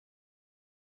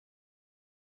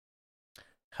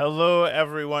Hello,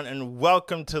 everyone, and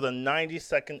welcome to the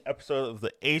 92nd episode of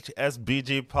the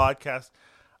HSBG podcast.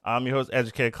 I'm your host,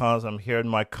 Educated Collins. I'm here with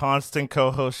my constant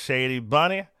co-host, Shady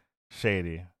Bunny.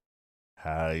 Shady,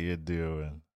 how you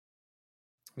doing?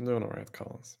 I'm doing all right,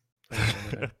 Collins. How you doing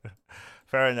today?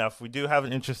 Fair enough. We do have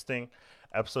an interesting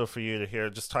episode for you to hear.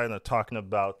 Just talking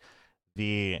about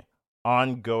the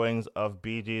ongoings of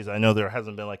BGs. I know there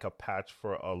hasn't been like a patch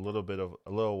for a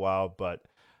little while, but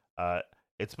uh,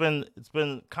 it's been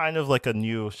kind of like a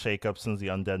new shakeup since the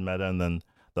undead meta and then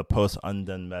the post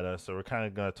undead meta. So we're kind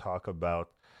of going to talk about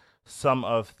some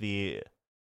of the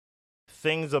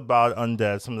things about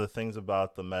undead, some of the things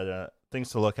about the meta, things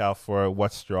to look out for,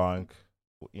 what's strong,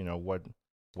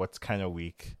 what's kind of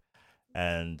weak,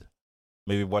 and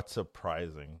maybe what's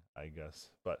surprising, I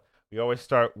guess. But we always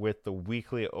start with the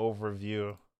weekly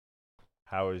overview.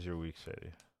 How is your week,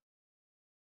 Shady?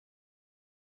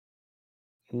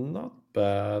 Not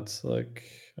bad.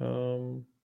 Um,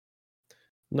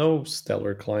 no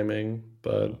stellar climbing,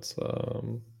 Mm, but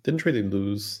didn't really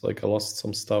lose. I lost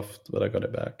some stuff, but I got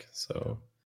it back. yeah, So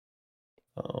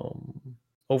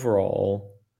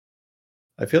overall,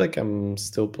 I feel like I'm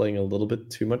still playing a little bit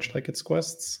too much like it's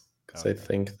quests because I okay.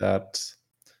 think that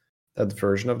that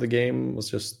version of the game was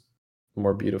just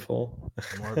more beautiful.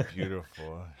 More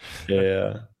beautiful.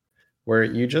 Yeah, where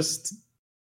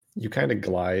you kind of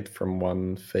glide from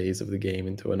one phase of the game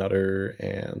into another,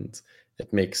 and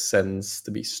it makes sense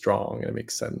to be strong and it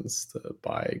makes sense to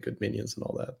buy good minions and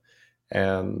all that.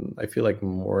 And I feel like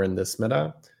more in this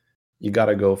meta, you got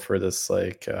to go for this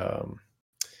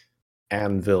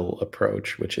anvil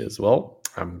approach, which is, well,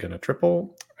 I'm gonna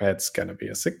triple, it's gonna be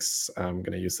a 6, I'm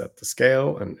gonna use that to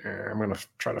scale, and I'm gonna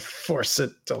try to force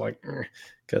it to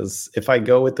because if I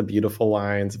go with the beautiful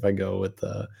lines, if I go with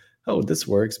the, oh, this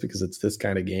works because it's this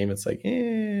kind of game, it's but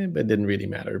it didn't really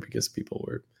matter because people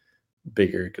were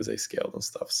bigger because they scaled and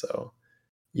stuff. So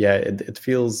yeah, it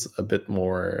feels a bit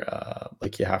more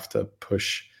like you have to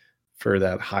push for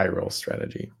that high roll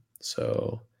strategy.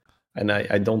 So, and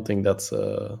I don't think that's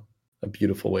a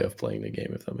beautiful way of playing the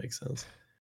game, if that makes sense.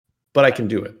 But I I, can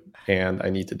do it, and I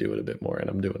need to do it a bit more, and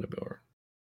I'm doing it more.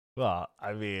 well,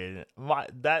 I mean,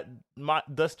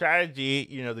 the strategy,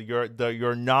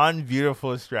 your non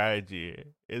beautiful strategy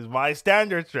is my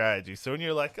standard strategy. So when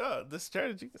you're like, oh, this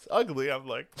strategy is ugly, I'm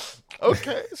like,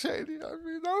 okay, Shady. I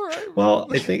mean, all right, Well,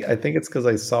 man. I think it's because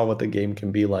I saw what the game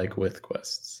can be like with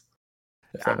quests,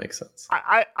 if I that makes sense.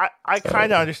 I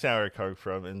kind of So understand where you're coming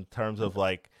from in terms of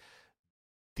like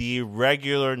the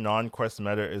regular non-quest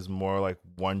meta is more like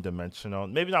one-dimensional.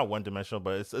 Maybe not one-dimensional,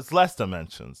 but it's less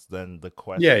dimensions than the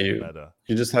yeah, quest you meta.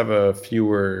 you just have a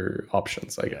fewer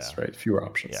options, I Yeah, guess, right? Fewer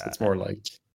options. yeah, It's more like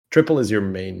triple is your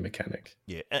main mechanic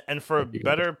yeah. And for that you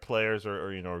can better players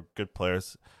or good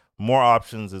players, more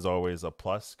options is always a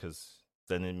plus because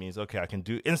then it means okay, I can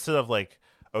do instead of like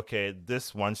okay,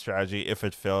 this one strategy if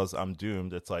it fails, I'm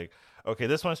doomed. It's like okay,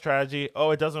 this one strategy, oh,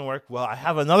 it doesn't work. Well, I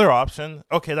have another option.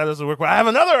 Okay, that doesn't work. Well, I have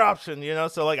another option.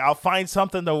 So like I'll find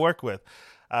something to work with.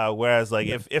 Whereas like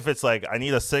yeah. if it's like I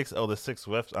need a 6, oh the 6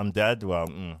 whiffs, I'm dead.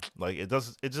 Well, like it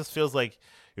just feels like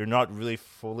you're not really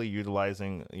fully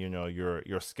utilizing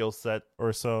your skill set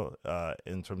or so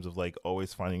in terms of like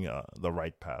always finding the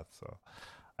right path. So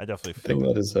I definitely I feel think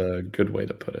that. that is a good way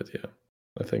to put it. Yeah,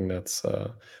 I think that's.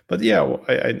 But yeah,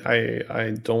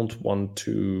 I don't want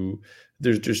to.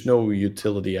 There's no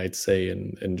utility, I'd say,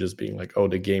 in just being like, oh,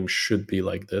 the game should be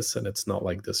like this, and it's not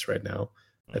like this right now.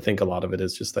 I Mm, think a lot of it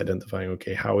is just identifying,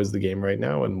 okay, how is the game right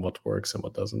now, and what works and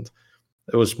what doesn't.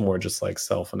 It was more just like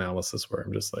self analysis, where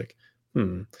I'm just like,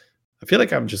 I feel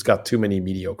like I've just got too many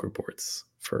mediocre ports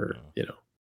for mm,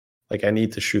 like I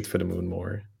need to shoot for the moon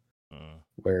more, mm.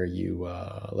 where you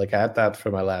like I had that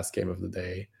for my last game of the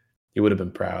day. You would have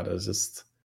been proud. I was just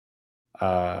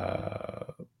uh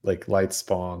like light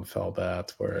spawn fell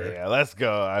bat where Yeah, let's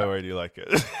go. I already like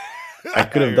it. I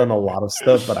could have done a lot of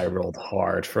stuff, but I rolled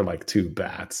hard for like 2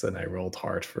 bats and I rolled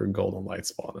hard for golden light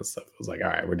spawn and stuff. It was like, all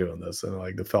right, we're doing this. And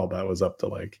like the fell bat was up to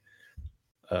like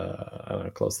I don't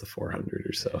know, close to 400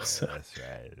 or so. Yeah, So that's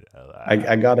right.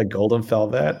 I got a golden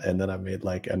Felvat and then I made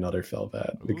like another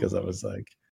Felvat because I Ooh, was like,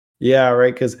 yeah,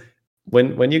 right. Because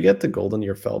when you get to golden,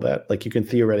 your Felvat, like you can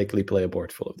theoretically play a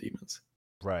board full of demons,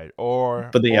 right.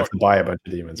 Or but then you have or to buy a bunch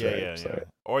of demons, yeah, right? yeah, So yeah.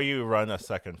 Or you run a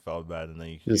second Feldbad and then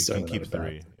you you just can start keep another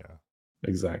bat. three. Yeah.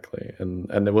 Exactly. And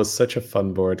it was such a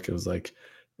fun board because it was like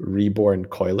reborn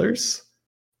coilers,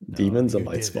 No, demons, and you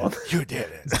light did it. spawn. You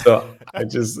did it. So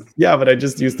but I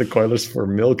just used the coilers for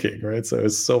milking, right? So it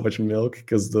was so much milk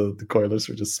because the coilers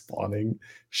were just spawning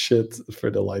shit for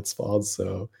the light spawns.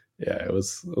 So yeah, it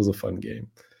was a fun game.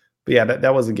 But yeah,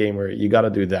 that was a game where you got to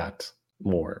do that.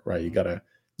 more, right? You gotta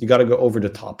go over the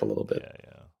top a little bit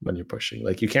Yeah. when you're pushing.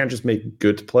 Like you can't just make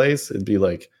good plays. It'd be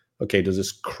like, okay, does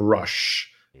this crush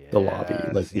the lobby?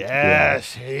 Like yeah,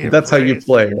 Yes. that's how you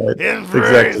play, right?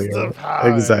 Embrace Exactly, the right?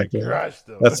 power. Exactly. Crush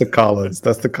them. That's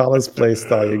the Collins play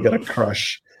style. You gotta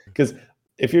crush. Because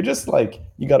if you're just like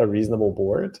you got a reasonable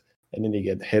board and then you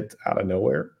get hit out of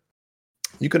nowhere,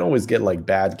 you can always get like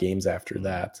bad games after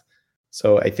that.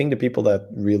 So I think the people that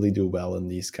really do well in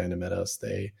these kind of metas,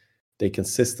 they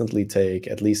consistently take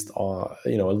at least a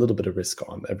little bit of risk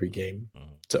on every game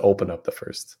to open up the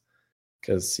first.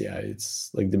 Because yeah,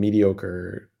 it's like the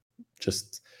mediocre,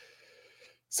 just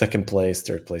second place,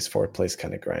 third place, fourth place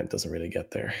kind of grind doesn't really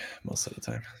get there most of the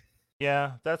time.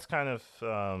 Yeah, that's kind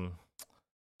of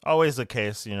always the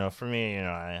case. For me,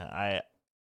 I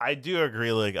do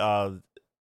agree. Like,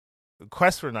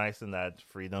 quests were nice in that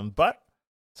freedom, but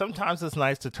sometimes it's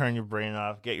nice to turn your brain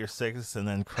off, get your six, and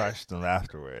then crush them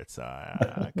afterwards. So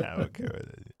I'm kind of okay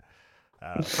with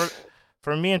it.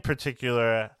 For me in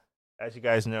particular, as you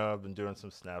guys know, I've been doing some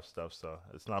Snap stuff, so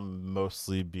it's not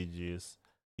mostly BGs.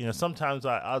 Sometimes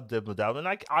I'll dib and dab, and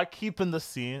I keep in the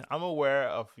scene. I'm aware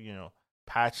of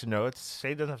patch notes.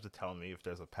 Shay doesn't have to tell me if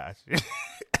there's a patch.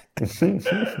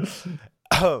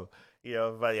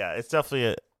 But yeah, it's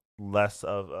definitely less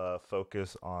of a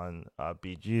focus on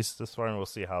BGs this far, and we'll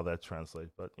see how that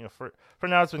translates. But for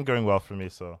now, it's been going well for me,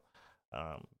 so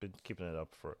been keeping it up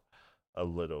for a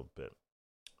little bit.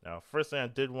 Now, first thing I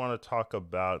did want to talk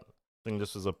about, I think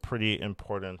this was a pretty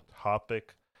important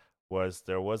topic, was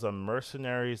there was a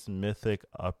Mercenaries Mythic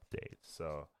update.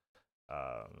 So,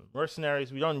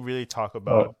 Mercenaries, we don't really talk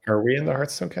about. Are we in the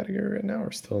Hearthstone category right now,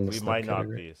 or still in the? We Snap might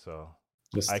category? not be. So,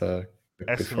 just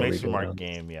exclamation mark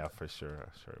game, yeah, for sure.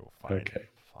 We'll find. Okay.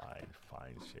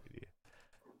 Fine, Shady.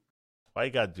 Why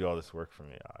you gotta do all this work for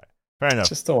me? All right, fair enough.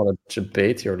 Just don't want to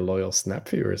debate your loyal Snap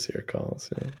viewers here, Collins.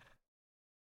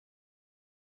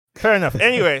 Fair enough.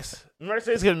 Anyways,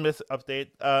 Mercenaries get a myth update.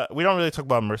 We don't really talk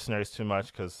about Mercenaries too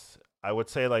much because I would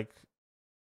say like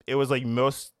it was like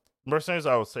most Mercenaries.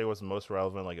 I would say was most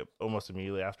relevant like almost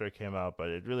immediately after it came out, but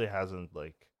it really hasn't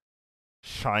like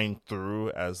shined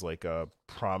through as like a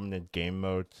prominent game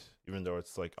mode, even though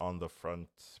it's like on the front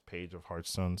page of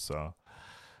Hearthstone. So,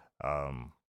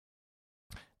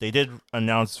 they did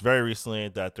announce very recently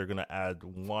that they're gonna add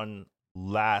one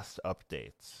last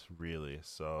update. Really,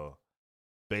 so.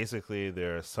 Basically,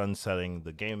 they're sunsetting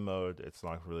the game mode. It's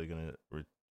not really going to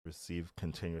receive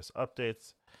continuous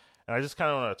updates. And I just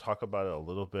kind of want to talk about it a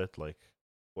little bit. Like,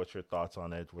 what's your thoughts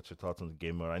on it? What's your thoughts on the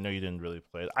game mode? I know you didn't really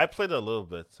play it. I played it a little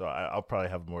bit, so I'll probably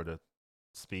have more to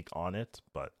speak on it.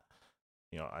 But,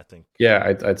 I think...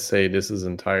 Yeah, I'd say this is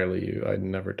entirely you. I'd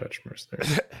never touch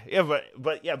Mercenaries. yeah,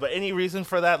 but any reason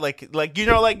for that?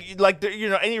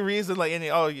 Any reason, like any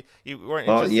you weren't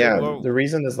interested? Yeah, the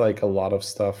reason is like a lot of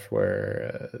stuff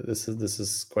where this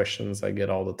is questions I get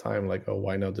all the time, like, oh,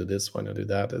 why not do this? Why not do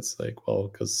that? It's like, well,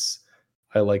 because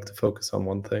I like to focus on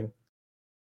one thing.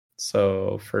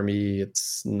 So for me,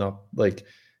 it's not like,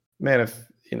 man,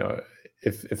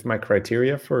 if my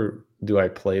criteria for do I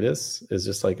play this is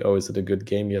just like, oh, is it a good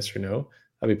game? Yes or no?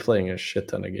 I'll be playing a shit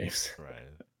ton of games. Right.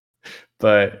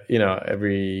 But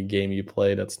every game you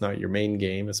play that's not your main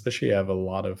game, especially you have a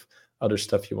lot of other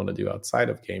stuff you want to do outside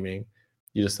of gaming,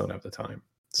 you just don't have the time.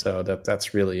 So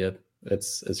that's really it.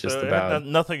 It's just about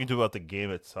nothing to do about the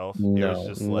game itself. No, it was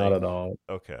just not at all.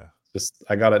 Okay. Just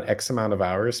I got an X amount of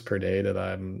hours per day that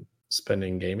I'm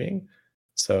spending gaming.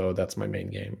 So that's my main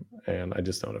game, and I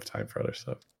just don't have time for other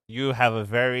stuff. You have a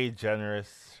very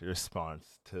generous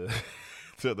response to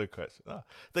the question.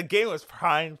 The game was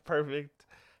fine, perfect.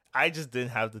 I just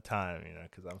didn't have the time,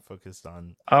 because I'm focused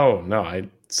on... Oh, no, I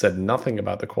said nothing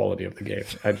about the quality of the game.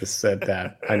 I just said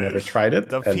that I never tried it.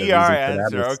 The PR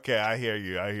answer, okay, I hear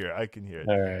you. I can hear it.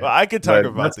 All right. Well, I could talk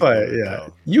about the game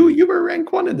itself. You were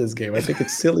rank 1 in this game. I think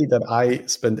it's silly that I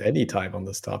spend any time on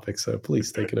this topic, so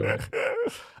please take it away.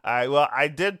 All right, well, I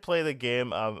did play the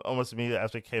game almost immediately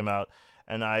after it came out,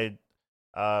 and I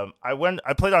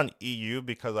played on EU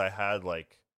because I had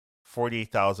like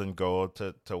 40,000 gold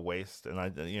to waste, and I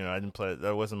didn't play it.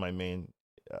 That wasn't my main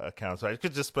account, so I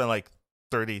could just spend like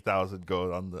 30,000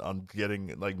 gold on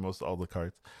getting like most all the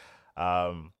cards.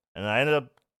 And I ended up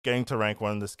getting to rank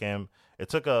 1 in this game. It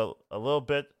took a little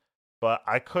bit, but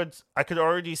I could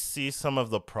already see some of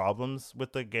the problems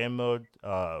with the game mode,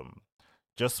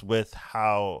 just with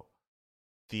how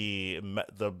the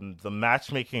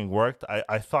matchmaking worked.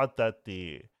 I thought that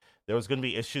there was going to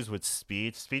be issues with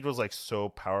speed. Speed was like so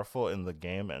powerful in the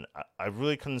game, and I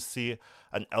really couldn't see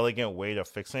an elegant way to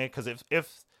fixing it. Because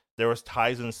if there was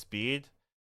ties in speed,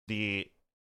 the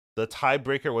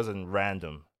tiebreaker wasn't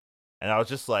random. and I was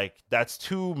just like, that's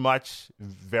too much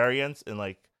variance in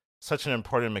like such an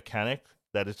important mechanic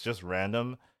that it's just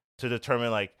random to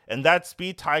determine like, and that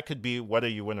speed tie could be whether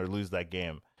you win or lose that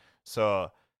game.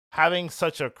 So having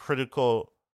such a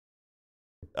critical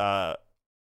uh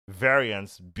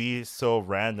variance be so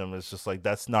random is just like,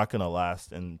 that's not gonna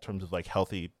last in terms of like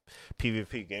healthy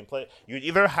PvP gameplay. You'd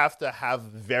either have to have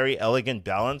very elegant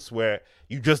balance where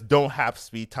you just don't have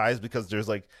speed ties because there's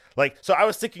like so I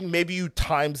was thinking maybe you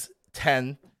times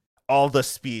 10 all the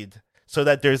speed so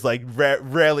that there's like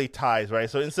rarely ties, right?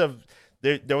 So instead of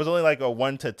there was only like a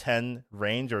 1 to 10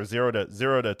 range, or 0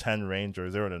 to 10 range, or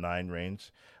 0 to 9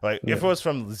 range. Like if it was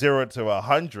from 0 to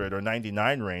 100 or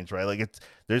 99 range, right? Like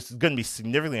there's going to be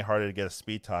significantly harder to get a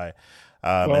speed tie,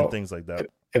 and Well, things like that.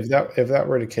 if that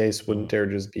were the case, wouldn't there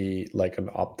just be like an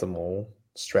optimal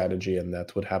strategy, and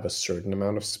that would have a certain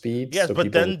amount of speed, Yes, so but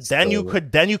people would then you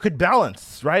still. could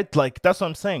balance, right? Like that's what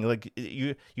I'm saying. Like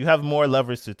you have more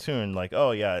levers to tune. Like, oh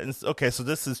yeah, okay, so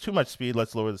this is too much speed.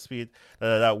 Let's lower the speed.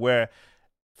 Where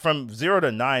from 0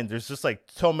 to 9, there's just like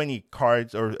so many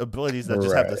cards or abilities that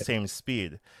just have the Right. same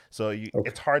speed. So Okay.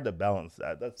 it's hard to balance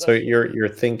that. So That's you're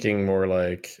thinking more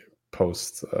like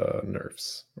post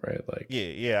nerfs, right? Like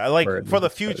yeah. I like where it for the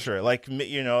needed strategy. future, like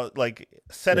like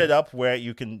set Yeah. it up where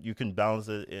you can balance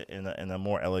it in a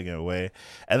more elegant way,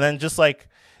 and then just like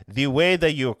the way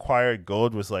that you acquired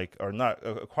gold was like, or not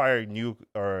acquire new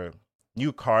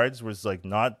cards was like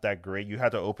not that great. You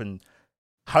had to open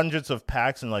hundreds of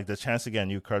packs, and like the chance to get a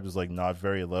new card was like not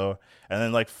very low, and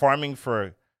then like farming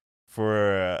for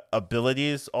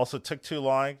abilities also took too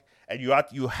long, and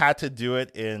you had to do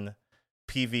it in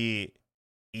PvE.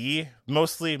 You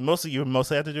mostly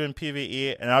had to do it in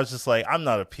PvE, and I was just like, I'm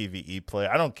not a PvE player.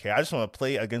 I don't care. I just want to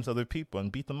play against other people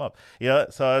and beat them up.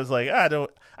 So I was like, I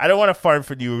don't want to farm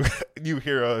for new new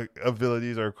hero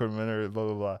abilities or equipment or blah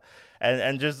blah blah,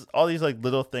 and just all these like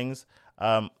little things.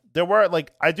 There were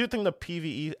like, I do think the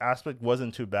PvE aspect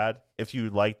wasn't too bad if you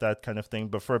like that kind of thing,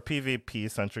 but for a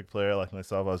PvP centric player like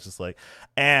myself, I was just like,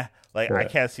 like I Right.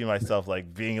 can't see myself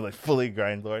like being like fully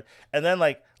grind lord. And then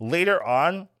like later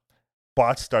on,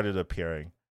 bots started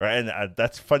appearing, right? And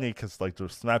that's funny because like the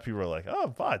Snap people were like, "Oh,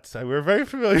 bots! We're very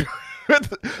familiar with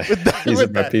that." These are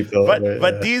With my that. people. But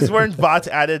Yeah. these weren't bots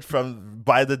added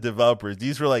by the developers.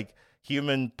 These were like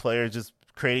human players just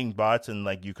creating bots, and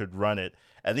like you could run it,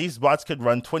 and these bots could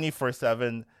run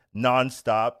 24/7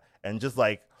 nonstop, and just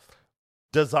like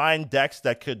design decks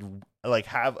that could like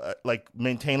have like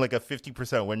maintain like a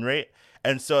 50% win rate,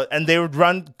 and they would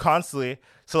run constantly,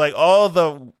 so like all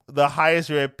the highest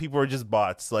rate people were just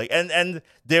bots, like, and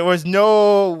there was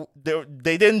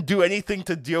they didn't do anything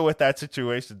to deal with that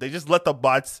situation. They just let the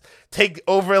bots take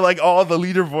over like all the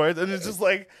leaderboards, and it's just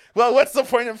like, well, what's the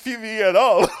point of PvE at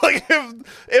all? Like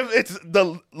if it's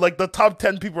the top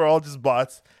 10 people are all just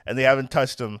bots and they haven't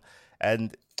touched them.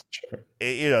 And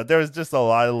Sure. there was just a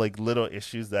lot of like little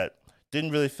issues that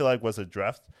didn't really feel like was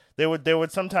addressed. They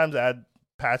would sometimes add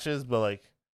patches, but like,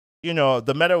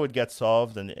 the meta would get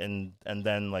solved, and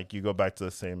then like you go back to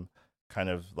the same kind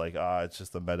of like, it's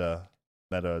just the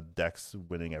meta decks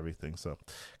winning everything. So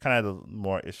kind of had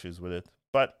more issues with it,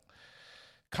 but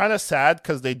kind of sad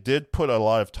because they did put a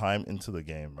lot of time into the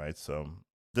game, right? So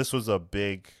this was a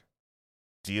big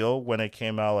deal when it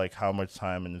came out, like how much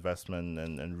time and investment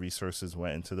and resources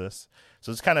went into this.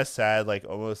 So it's kind of sad, like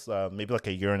almost maybe like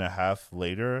a year and a half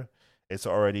later, it's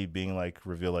already being like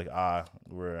revealed, like,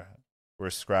 we're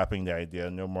scrapping the idea,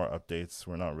 no more updates,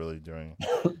 we're not really doing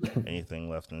anything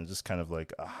left. And it's just kind of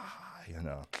like,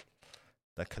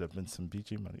 that could have been some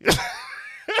BG money.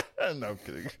 No, I'm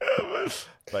kidding.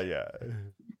 But yeah.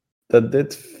 That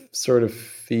did sort of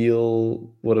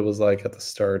feel what it was like at the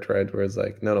start, right? Where it's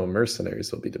like, no,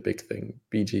 mercenaries will be the big thing.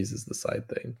 BGs is the side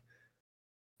thing.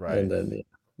 Right. And then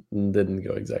didn't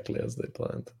go exactly as they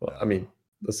planned. Well, I No. mean,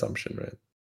 assumption,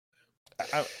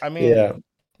 right? I mean, Yeah.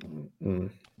 Mm.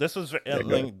 this was Yeah,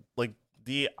 go ahead. like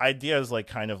the idea is like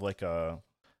kind of like a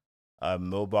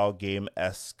mobile game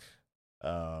esque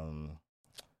um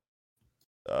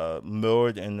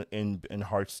mode in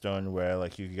Hearthstone, where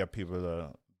like you can get people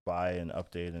to buy and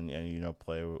update and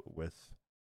play with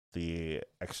the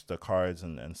extra cards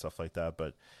and stuff like that.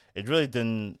 But it really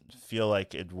didn't feel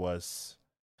like it was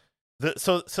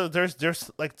so there's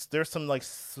some like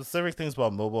specific things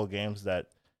about mobile games that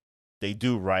they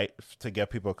do right to get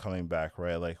people coming back,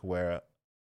 right? Like where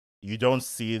you don't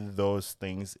see those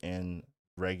things in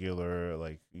regular,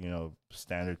 like,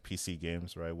 standard PC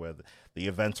games, right? Where the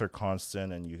events are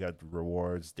constant and you get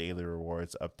rewards, daily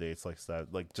rewards, updates like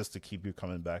that, like just to keep you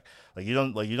coming back. Like you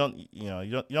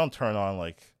don't turn on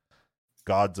like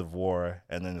Gods of War,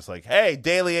 and then it's like, hey,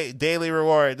 daily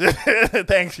reward,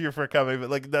 thanks you for coming, but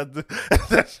like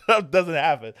that stuff doesn't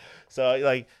happen. So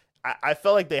like I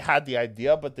felt like they had the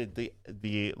idea, but the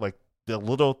like the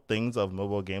little things of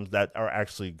mobile games that are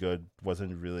actually good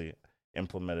wasn't really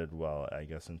implemented well, I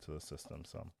guess, into the system.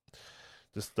 So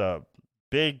just a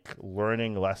big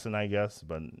learning lesson, I guess,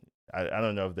 but I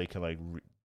don't know if they can like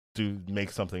make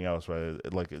something else, right?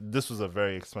 Like this was a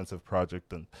very expensive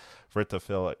project, and for it to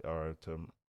fail or to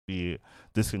be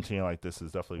discontinued like this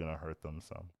is definitely going to hurt them.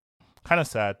 So kind of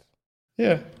sad.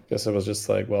 Yeah, guess it was just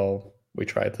like, well, we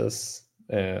tried this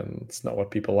and it's not what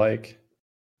people like,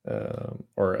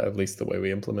 or at least the way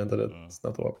we implemented it, it's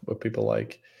not what people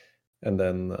like. And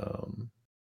then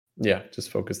yeah, just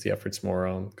focus the efforts more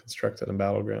on constructed and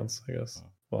battlegrounds, I guess.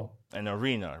 Well, an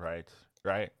arena, right,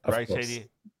 Shady?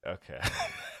 Okay.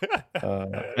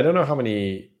 I don't know how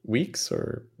many weeks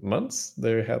or months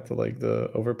they had the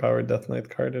overpowered Death Knight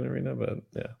card in arena, but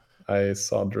yeah, I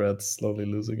saw Dread slowly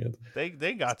losing it.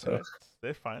 They got to it.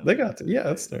 They finally they got to. Yeah,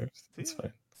 that's nerfed. That's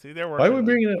fine. See, they're working. Why are we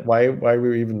bringing it? Why were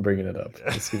we even bringing it up?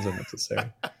 It seems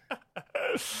unnecessary.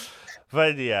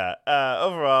 But yeah,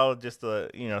 overall, just a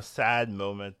sad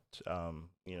moment.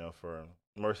 For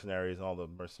mercenaries and all the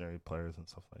mercenary players and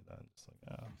stuff like that. Just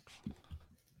like,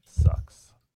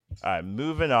 sucks. All right,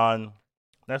 moving on.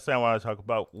 Next thing I want to talk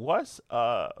about was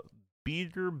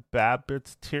Beater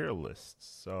Babbitt's tier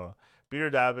list. So Beater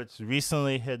Babbitt's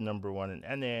recently hit number 1 in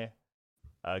NA.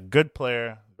 A good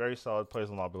player, very solid, plays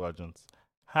in Lobby Legends.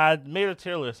 Had made a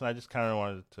tier list, and I just kind of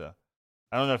wanted to.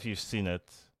 I don't know if you've seen it.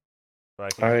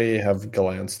 I have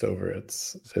glanced over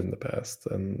it in the past,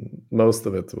 and most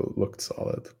of it looked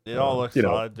solid. It all looked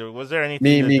solid. Was there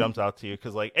anything that jumps out to you?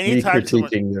 Because like anytime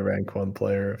critiquing the rank 1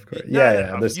 player, of course.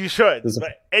 You should.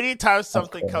 But anytime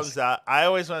something comes out, I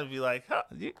always want to be like, huh,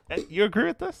 you agree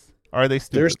with this? Or are they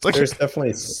stupid? There's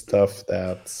definitely stuff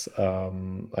that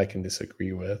I can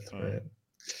disagree with. Right.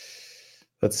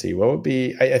 Let's see. What would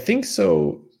be? I think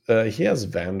so. He has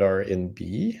Vandar in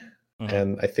B.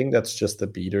 And I think that's just a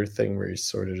beater thing where he's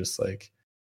sort of just like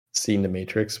seen the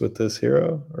Matrix with this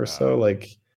hero or so.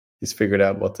 Like he's figured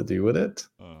out what to do with it.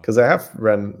 Because I have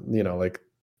run, like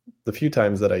the few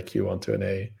times that I queue onto an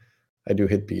A, I do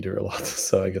hit beater a lot.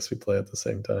 So I guess we play at the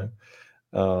same time,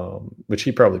 which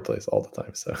he probably plays all the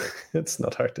time. So it's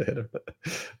not hard to hit him.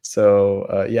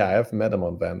 So yeah, I have met him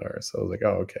on Vandar. So I was like,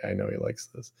 oh, okay, I know he likes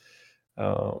this.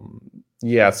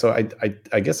 Yeah, so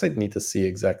I guess I'd need to see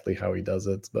exactly how he does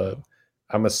it, but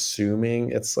I'm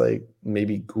assuming it's like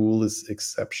maybe Ghoul is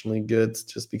exceptionally good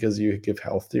just because you give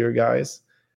health to your guys,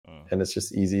 and it's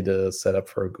just easy to set up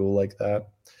for a Ghoul like that.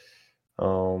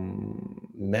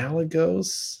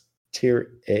 Malygos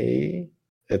tier A,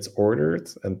 it's ordered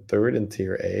and 3rd in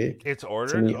tier A. It's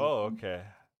ordered? Oh, okay.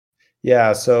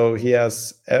 Yeah, so he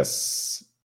has S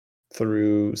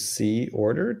through C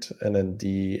ordered, and then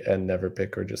D and never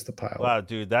pick or just a pile. Wow,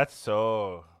 dude, that's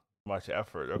so much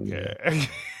effort. Okay. Yeah.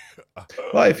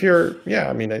 Well, if you're,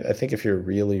 I think if you're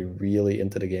really, really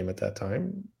into the game at that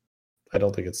time, I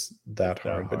don't think it's that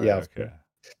hard. But yeah, okay.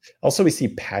 Also, we see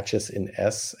patches in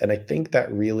S, and I think that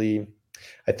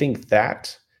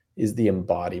is the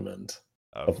embodiment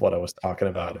of what I was talking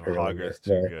about earlier.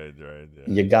 Too good, right? Yeah.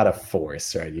 You gotta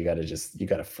force, right? You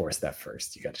gotta force that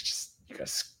first. You gotta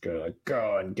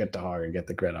go and get the hog and get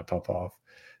the Greta pop off.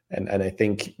 And I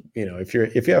think, if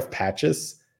you have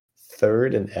patches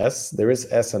 3rd in S, there is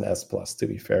S and S plus, to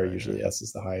be fair. Usually S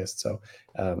is the highest. So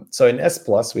in S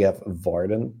plus we have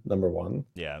Varden number 1.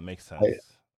 Yeah, it makes sense.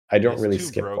 I don't really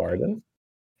skip Varden.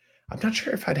 I'm not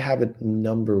sure if I'd have it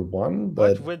number 1,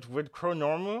 but with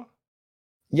Chronormu?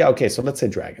 Yeah, okay, so let's say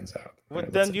Dragon's out.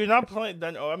 Then you're not playing.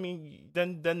 Then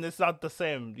then it's not the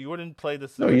same. You wouldn't play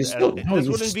this. No, you still.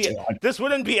 This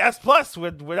wouldn't be S plus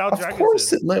without Dragon. Of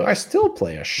course, I still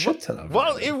play a shit ton of.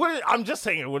 Well, it would. I'm just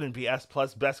saying it wouldn't be S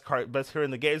plus best hero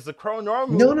in the game. It's the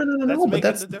Chronormu. No. But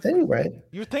that's the thing, right?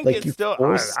 You think it's still?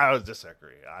 I would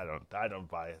disagree. I don't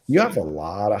buy it. You have a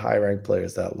lot of high ranked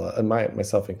players that love, and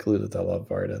myself included, that love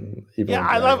Varden.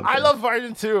 I love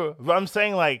Varden too. But I'm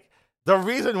saying like. The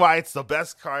reason why it's the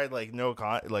best card,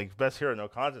 best hero no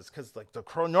contest, because like the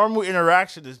Chronormu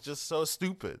interaction is just so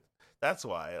stupid. That's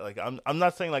why. Like I'm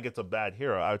not saying like it's a bad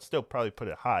hero. I would still probably put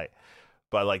it high,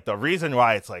 but like the reason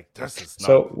why it's like this is not.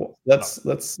 So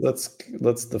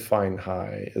let's define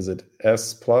high. Is it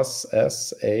S plus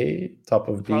S A top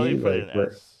of B? Probably put it in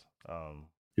S.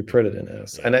 You put it in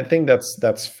S, and I think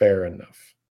that's fair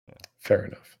enough. Yeah. Fair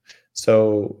enough.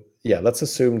 So yeah, let's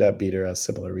assume that Beater has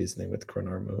similar reasoning with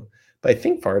Chronormu. But I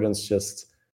think Varden's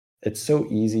it's so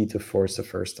easy to force a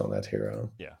first on that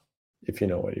hero. Yeah. If you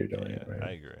know what you're doing. Yeah, right?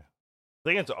 I agree. I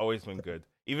think it's always been good.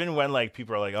 Even when like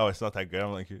people are like, "Oh, it's not that good,"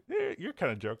 I'm like, "You're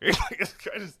kind of joking."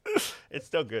 It's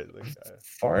still good. Like,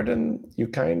 Varden, you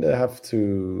kind of have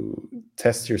to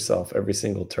test yourself every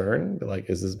single turn. Be like,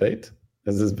 is this bait?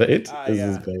 Is this bait? Is this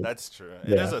yeah, bait? that's true.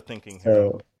 It is Yeah. a thinking hero.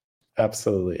 So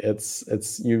absolutely.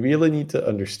 It's you really need to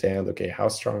understand, okay, how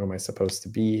strong am I supposed to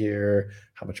be here?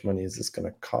 How much money is this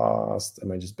gonna cost?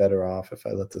 Am I just better off if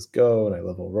I let this go and I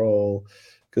level roll?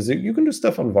 Because you can do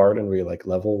stuff on Varden where you like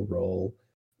level roll,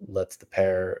 let the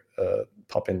pair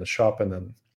pop in the shop, and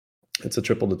then it's a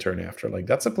triple the turn after. Like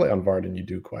that's a play on Varden you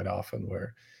do quite often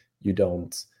where you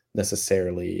don't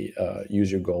necessarily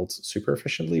use your gold super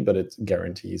efficiently, but it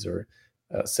guarantees or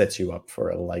sets you up for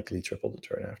a likely triple the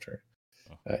turn after.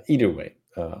 Either way,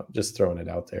 just throwing it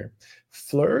out there.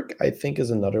 Flurk, I think,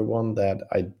 is another one that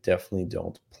I definitely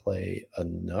don't play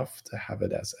enough to have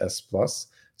it as S plus.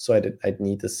 So I'd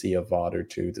need to see a VOD or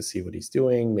two to see what he's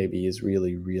doing. Maybe he's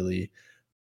really, really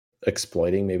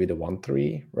exploiting maybe the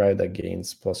 1/3, right? That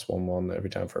gains +1/1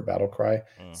 every time for a battle cry.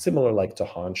 Similar like to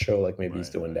Honcho, like maybe he's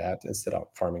doing that instead of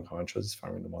farming Honchos, he's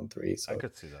farming the 1/3. So I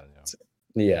could see that.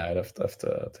 Yeah, I'd have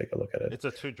to take a look at it. It's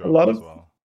a 2-drop a lot as of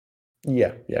well.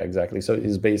 Yeah, exactly. So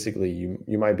it's basically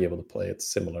you might be able to play it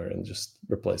similar and just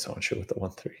replace Honcho with the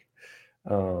 1/3.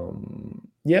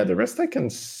 Yeah, the rest I can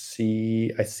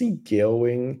see. I see Gale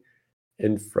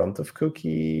in front of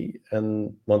Cookie,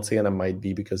 and once again, it might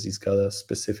be because he's got a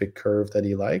specific curve that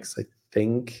he likes. I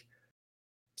think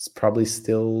it's probably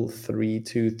still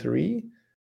 3-2-3,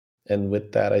 and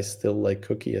with that, I still like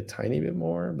Cookie a tiny bit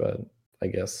more. But I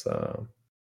guess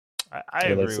I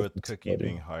agree with Cookie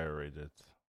being higher rated.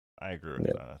 I agree with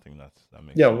that. I think that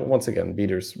makes sense. Once again,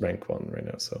 Beater's rank 1 right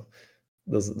now, so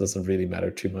doesn't really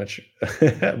matter too much.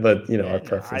 But our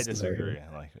preferences I disagree.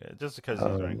 Like just because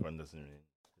he's rank 1 doesn't mean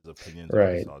his opinions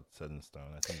right. are set in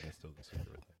stone. I think I still disagree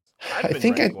with things. I've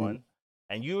been rank 1,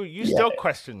 and you still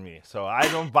question me, so I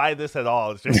don't buy this at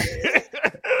all. It's just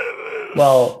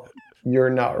well,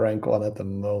 you're not rank 1 at the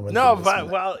moment. No, but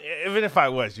well, even if I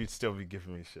was, you'd still be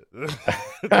giving me shit.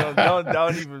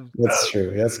 don't even. That's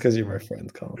true. That's because you're my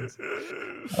friend, Collins.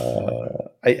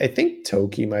 I think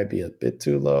Toki might be a bit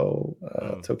too low.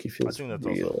 Toki feels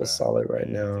real solid right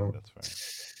now.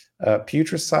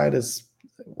 Putricide is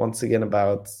once again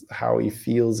about how he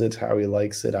feels it, how he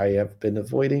likes it. I have been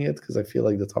avoiding it because I feel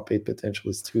like the top 8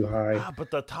 potential is too high. But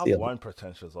the top 1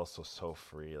 potential is also so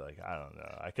free. Like I don't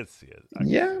know, I could see it.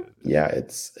 Yeah,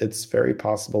 it's very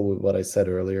possible with what I said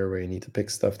earlier, where you need to pick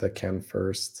stuff that can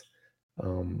first.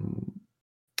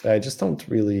 I just don't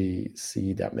really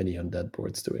see that many undead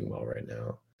boards doing well right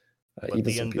now. But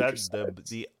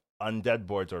the undead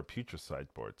boards are Putricide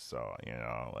boards, so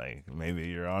like maybe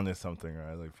you're onto something,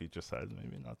 right? Like Putricide,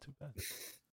 maybe not too bad.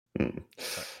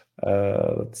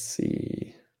 Let's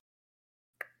see.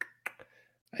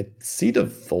 I see the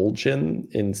Vol'jin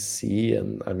in C,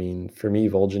 and I mean, for me,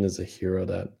 Vol'jin is a hero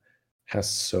that has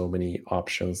so many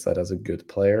options that as a good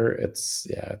player, it's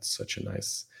such a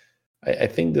nice. I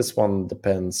think this one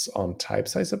depends on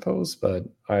types, I suppose, but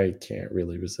I can't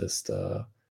really resist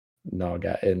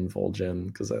Naga in Vol'jin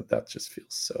because that just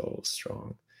feels so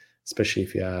strong, especially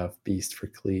if you have Beast for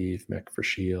Cleave, Mech for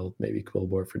Shield, maybe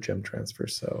Quillbore for Gem Transfer.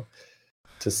 So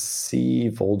to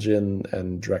see Vol'jin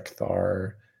and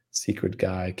Drekthar, Secret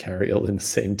Guy, Cariel in the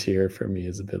same tier for me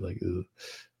is a bit like,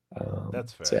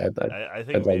 that's fair. So I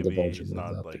think maybe he's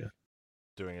not like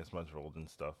doing as much Vol'jin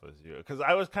stuff as you, because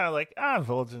I was kind of like,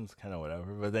 Vol'jin's kind of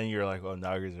whatever, but then you're like,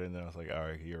 Naga's right there. I was like, all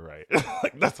right, you're right.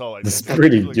 Like that's all I did. It's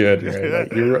pretty good, right?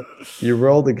 Like you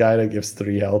roll the guy that gives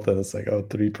 3 health, and it's like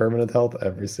 3 permanent health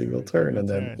every single turn, and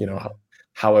then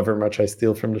however much I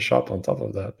steal from the shop on top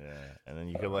of that. Yeah, and then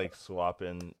you can like swap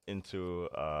into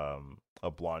a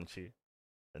Blanchi,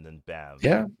 and then bam,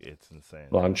 it's insane.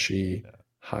 Blanchi.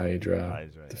 Hydra,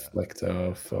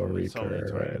 Deflecto, Foe Reaper,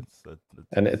 right?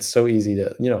 And it's so easy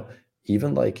to,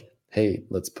 even like, hey,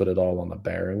 let's put it all on a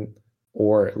Baron,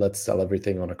 or let's sell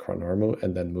everything on a Chronormu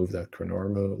and then move that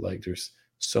Chronormu. Like, there's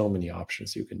so many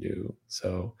options you can do.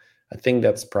 So I think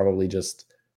that's probably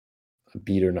just a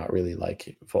Beater not really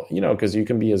like, because you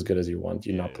can be as good as you want.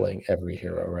 You're not playing every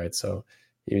hero, right? So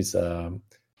he's,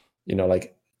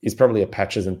 like, he's probably a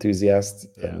Patches enthusiast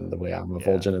in the way I'm a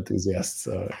Vol'jin enthusiast.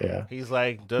 So yeah, he's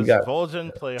like, does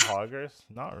Vol'jin play Hoggers?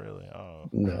 Not really. Oh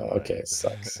no, okay,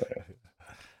 sucks.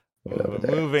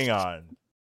 Moving on.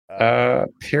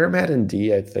 Pyramid in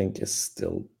D, I think, is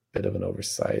still a bit of an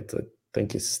oversight. I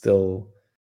think he's still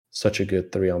such a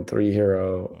good 3-on-3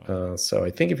 hero. So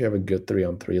I think if you have a good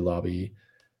 3-on-3 lobby,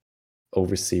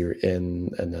 Overseer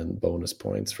in, and then bonus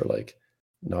points for like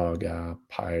Naga,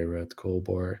 Pirate,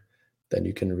 Quillbore, then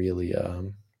you can really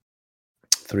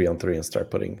 3-on-3 and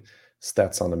start putting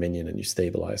stats on the minion and you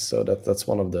stabilize. So that's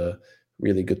one of the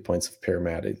really good points of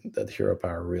Pyramid, that hero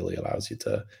power really allows you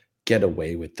to get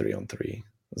away with 3-on-3.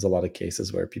 There's a lot of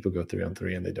cases where people go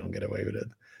 3-on-3 and they don't get away with it.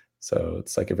 So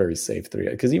it's like a very safe 3.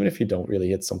 Because even if you don't really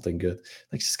hit something good,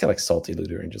 like just get like Salty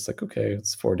Looter and just like, okay,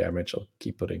 it's 4 damage. I'll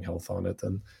keep putting health on it.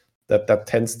 And that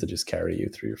tends to just carry you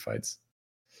through your fights.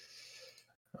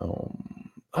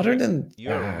 Other than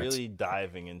you're that, really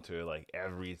diving into like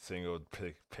every single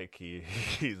pick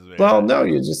he's made. Well, no,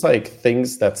 you're just like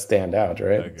things that stand out,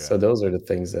 right? Okay. So those are the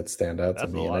things that stand out to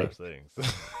me. That's a lot of things.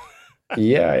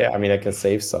 yeah. I mean, I can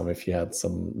save some if you had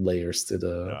some layers to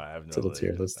the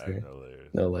tier list. I have no layers.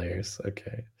 No layers.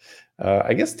 Okay.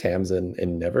 I guess Tamsin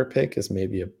in Never Pick is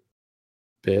maybe a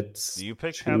bit Do you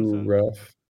pick too Tamsin?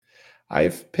 rough.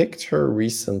 I've picked her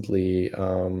recently.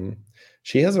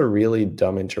 She has a really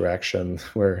dumb interaction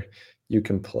where you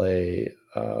can play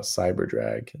Cyber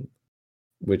Dragon,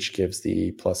 which gives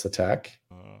the plus attack,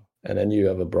 and then you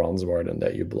have a Bronze Warden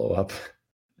that you blow up.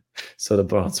 So the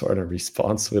Bronze Warden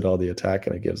respawns with all the attack,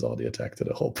 and it gives all the attack to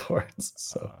the whole board.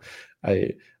 So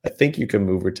I think you can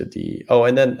move her to D. Oh,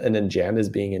 and then Janus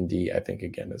being in D, I think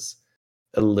again is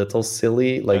a little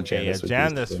silly. Like Janus,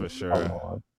 Janus for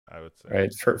sure. I would say.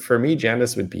 Right. For me,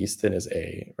 Janus with Beastin is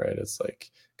A, right? It's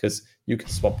like, because you can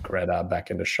swap Greta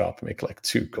back in the shop, make like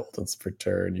 2 goldens per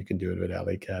turn. You can do it with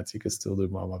Alley Cats. You can still do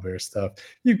Mama Bear stuff.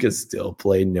 You can still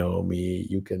play Nomi.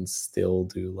 You can still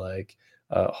do like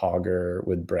Hogger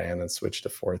with Bran and switch to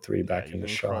 4-3 back in the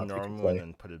shop. You can play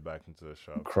and put it back into the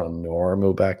shop.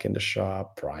 Chronormu back in the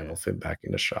shop. Primal Fit back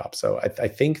in the shop. So I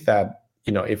think that,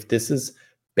 if this is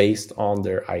based on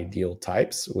their ideal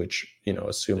types, which,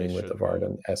 assuming with the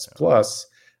Varden S+,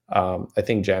 I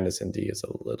think Janus in D is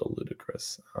a little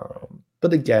ludicrous.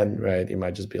 But again, right, you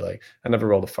might just be like, I never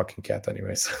rolled a fucking cat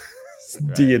anyways.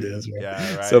 D it is, right?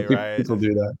 Yeah, right. So people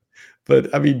do that.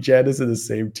 But I mean, Janus in the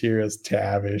same tier as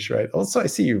Tavish, right? Also, I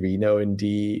see Reno in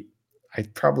D. I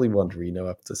probably want Reno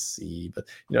up to C, but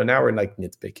now we're in like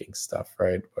nitpicking stuff,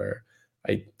 right? Where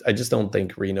I just don't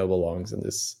think Reno belongs in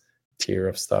this tier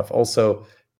of stuff. Also,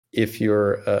 if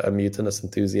you're a Mutinous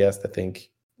enthusiast, I think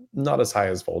not as high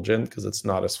as Vol'jin because it's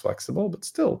not as flexible, but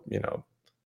still,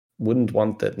 wouldn't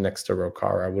want it next to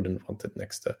Rokara. Wouldn't want it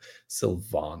next to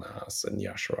Sylvanas and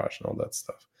Yasharaj and all that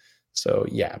stuff. So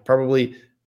yeah, probably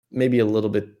maybe a little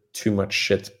bit too much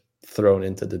shit thrown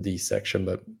into the D section,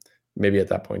 but maybe at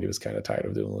that point he was kind of tired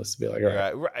of doing the list to be like, all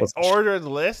right. Ordered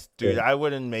list, dude. Yeah. I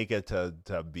wouldn't make it to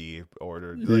be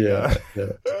ordered. Like,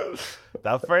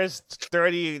 the first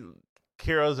 30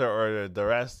 heroes are ordered. The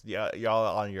rest,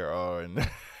 y'all on your own.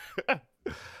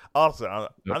 Also,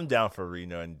 I'm down for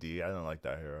Reno and D. I don't like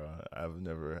that hero. I've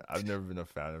never been a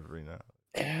fan of Reno.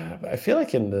 Yeah, I feel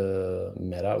like in the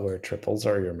meta where triples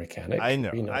are your mechanic. I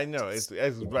know. It's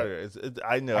better.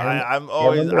 I know. I'm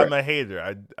a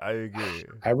hater. I agree.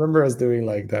 I remember us doing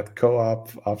like that co-op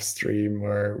off stream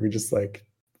where we just like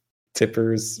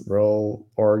tippers, roll,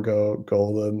 Orgo,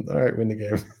 golden. All right, win the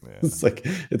game. Yeah. It's like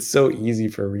it's so easy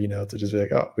for Reno to just be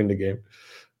like, oh, win the game.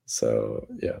 So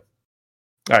yeah.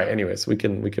 All right. Anyways, we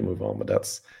can move on,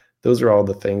 but those are all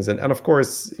the things, and of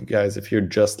course, you guys, if you're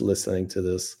just listening to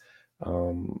this,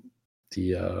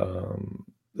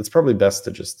 it's probably best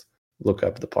to just look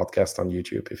up the podcast on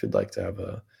YouTube if you'd like to have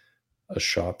a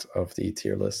shot of the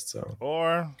tier list. So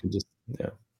or just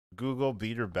Google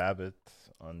Beater Babbitt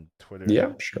on Twitter.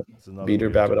 Yeah, sure. Beater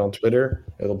Babbitt on Twitter.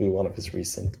 It'll be one of his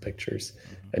recent pictures,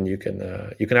 and you can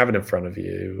have it in front of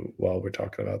you while we're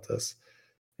talking about this.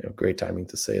 Great timing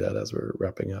to say that as we're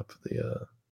wrapping up the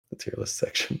tier list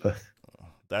section, but.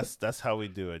 That's how we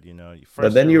do it,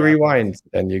 But then you rewind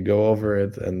and you go over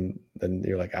it, and then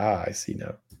you're like, I see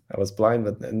now. I was blind,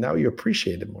 but now you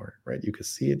appreciate it more, right? You can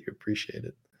see it, you appreciate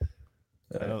it.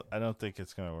 I don't think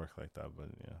it's gonna work like that, but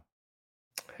yeah.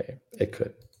 Hey, it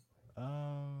could.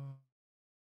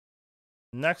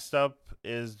 Next up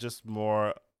is just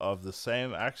more of the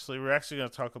same. Actually, we're actually gonna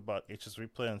talk about HS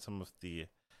Replay and some of the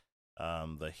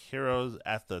heroes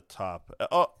at the top.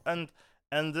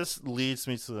 And this leads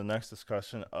me to the next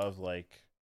discussion of like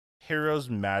heroes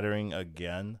mattering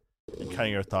again, and kind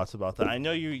of your thoughts about that. I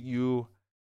know you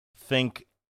think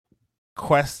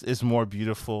Quest is more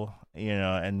beautiful,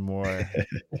 and more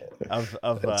of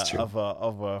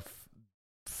a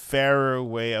fairer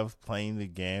way of playing the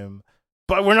game,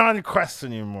 but we're not in Quest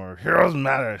anymore. Heroes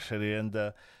matter, shitty,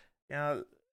 and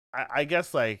I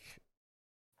guess like.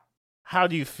 How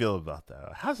do you feel about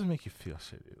that? How does it make you feel,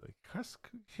 shitty? Like Quest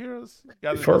heroes.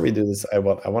 Before we do this, I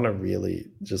want to really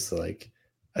just like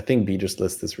I think Beatrice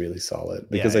list is really solid Yeah,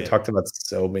 because I talked about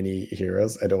so many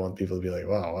heroes. I don't want people to be like,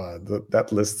 "Wow,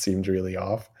 that list seemed really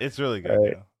off." it's really good.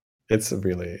 Right? Yeah, It's a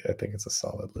really, I think it's a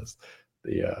solid list.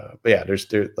 But yeah,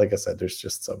 like I said, there's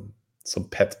just some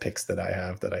pet picks that I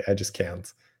have that I just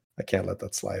can't let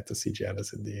that slide to see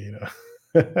Janice in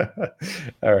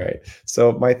All right.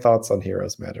 So my thoughts on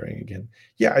heroes mattering again.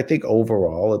 Yeah, I think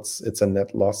overall it's a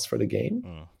net loss for the game.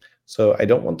 mm, So I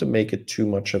don't want to make it too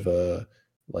much of a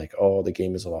like, oh, the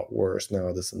game is a lot worse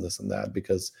now, this and that,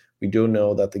 because we do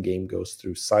know that the game goes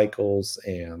through cycles,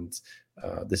 and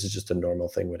this is just a normal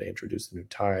thing when they introduce a new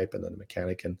type and then a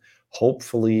mechanic. And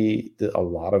hopefully, a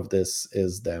lot of this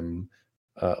is them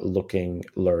looking,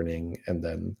 learning, and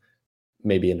then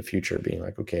maybe in the future being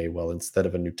like, okay, well, instead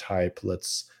of a new type,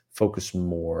 let's focus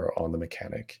more on the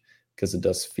mechanic, because it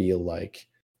does feel like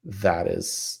that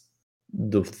is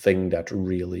the thing that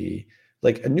really,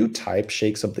 like, a new type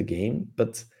shakes up the game,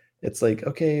 but it's like,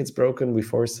 okay, it's broken, we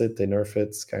force it, they nerf it,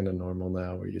 it's kind of normal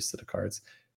now, we're used to the cards.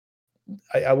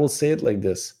 I will say it like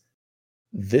this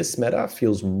meta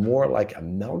feels more like a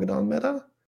Melgadon meta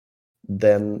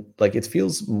than, like, it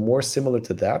feels more similar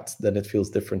to that than it feels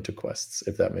different to quests,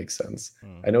 if that makes sense.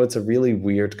 mm, I know it's a really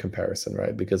weird comparison,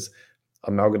 right? Because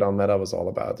Amalgadon meta was all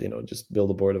about, just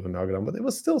build a board of Amalgadon, but it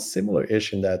was still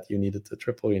similar-ish in that you needed to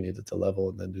triple, you needed to level,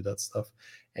 and then do that stuff.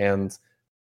 And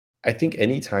I think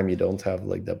anytime you don't have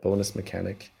like that bonus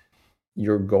mechanic,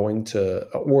 you're going to,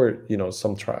 or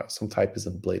some type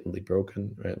isn't blatantly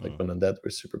broken, right? Like mm, when undead were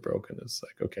super broken, it's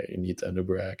like, okay, you need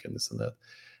Anubarak and this and that.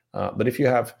 But if you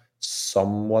have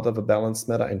somewhat of a balanced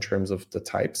meta in terms of the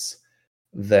types,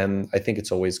 then I think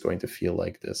it's always going to feel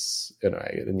like this.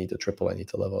 I need to triple, I need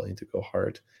to level, I need to go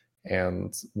hard.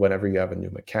 And whenever you have a new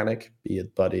mechanic, be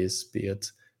it buddies, be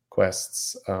it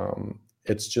quests,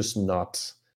 it's just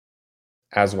not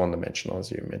as one-dimensional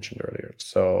as you mentioned earlier.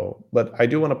 So, but I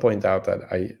do want to point out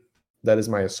that is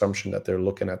my assumption, that they're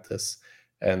looking at this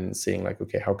and seeing like,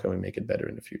 okay, how can we make it better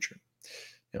in the future?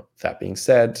 That being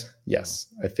said, mm, yes,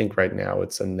 I think right now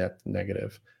it's a net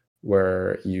negative,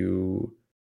 where you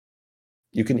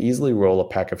can easily roll a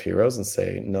pack of heroes and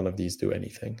say none of these do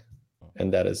anything, mm,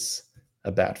 and that is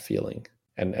a bad feeling.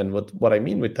 And what I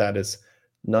mean with that is,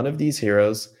 none of these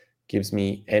heroes gives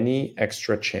me any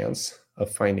extra chance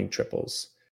of finding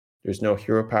triples. There's no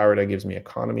hero power that gives me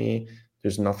economy.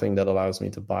 There's nothing that allows me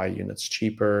to buy units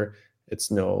cheaper.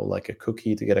 It's no like a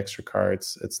cookie to get extra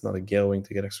cards. It's not a Galewing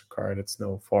to get extra card. It's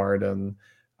no Varden.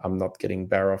 I'm not getting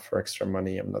Barrow for extra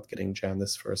money. I'm not getting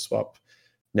Janice for a swap.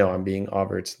 No, I'm being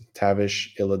offered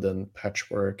Tavish, Illidan,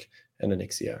 Patchwork, and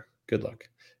Onyxia. Good luck.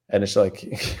 And it's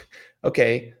like,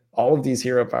 okay, all of these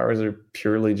hero powers are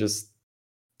purely just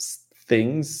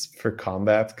things for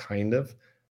combat, kind of.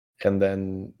 And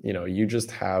then, you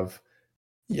just have,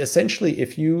 essentially,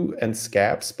 if you and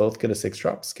Scaps both get a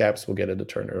 6-drop, Scaps will get it a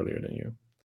turn earlier than you.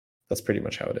 That's pretty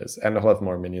much how it is. And I'll have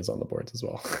more minions on the board as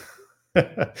well.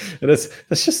 And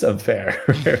that's just unfair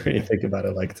when you think about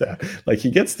it like that. Like,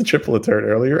 he gets the triple a turn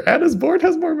earlier, and his board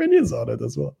has more minions on it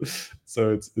as well.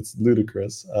 So it's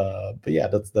ludicrous. But yeah,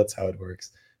 that's how it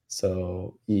works.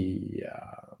 So yeah,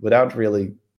 without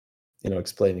really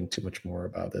explaining too much more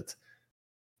about it,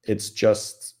 it's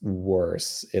just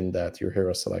worse in that your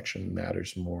hero selection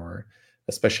matters more,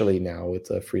 especially now with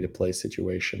the free to play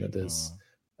situation.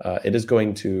 mm, It is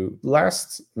going to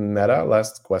last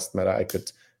quest meta. I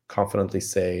could confidently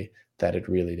say that it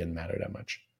really didn't matter that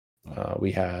much. mm.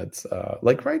 We had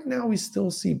like right now we still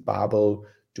see Babo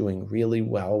doing really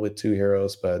well with 2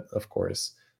 heroes, but of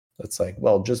course it's like,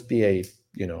 well, just be a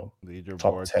top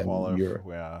Leaderboard 10 qualifier. year.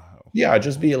 Yeah. Yeah,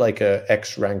 just be like a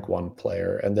X rank 1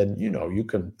 player, and then you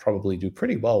can probably do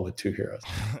pretty well with 2 heroes.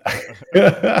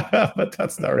 But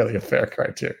that's not really a fair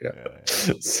criteria. Yeah,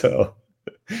 yeah. So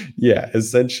yeah,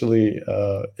 essentially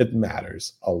it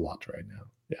matters a lot right now.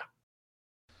 Yeah.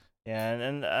 Yeah,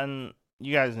 and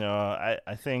you guys know,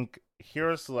 I think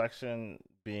hero selection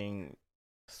being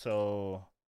so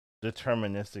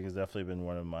deterministic has definitely been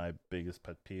one of my biggest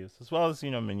pet peeves, as well as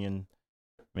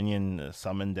minion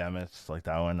summon damage like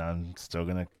that one. I'm still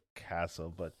gonna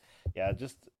castle, but yeah,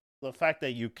 just the fact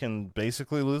that you can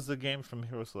basically lose the game from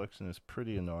hero selection is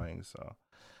pretty annoying. So,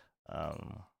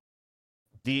 um,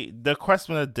 the quest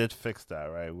meta did fix that,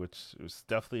 right? Which was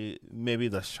definitely maybe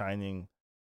the shining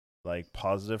like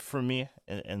positive for me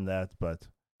in that, but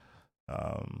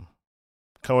um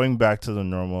going back to the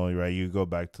normal, right? You go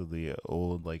back to the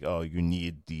old, like, oh, you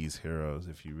need these heroes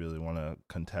if you really want to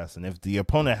contest, and if the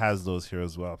opponent has those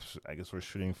heroes, well, I guess we're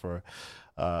shooting for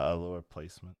a lower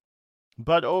placement.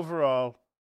 But overall,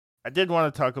 I did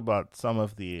want to talk about some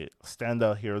of the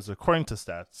standout heroes according to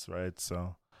stats, right?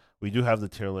 So we do have the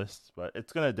tier lists, but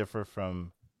it's gonna differ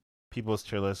from people's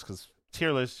tier lists because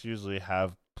tier lists usually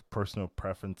have personal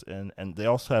preference in, and they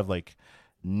also have like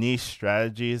niche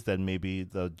strategies that maybe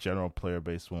the general player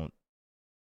base won't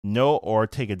know or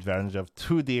take advantage of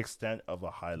to the extent of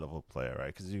a high level player,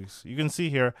 right? Because you can see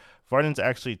here, Varden's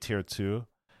actually tier 2,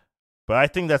 but I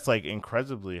think that's like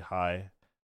incredibly high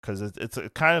because it's a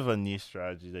kind of a niche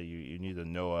strategy that you need to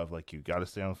know of. Like you got to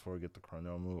stay on 4, get the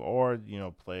chrono move, or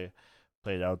play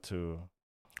it out to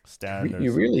stand or You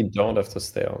something. really don't have to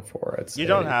stay on 4, I'd You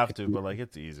don't say. have to, but like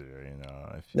it's easier,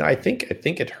 If No, I think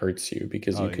it hurts you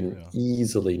because oh, you can yeah.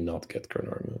 easily not get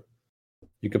Chronormu.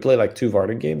 You could play like 2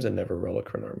 Varden games and never roll a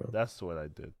Chronormu. That's what I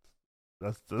did.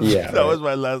 Yeah, That right. was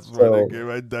my last Varden So game.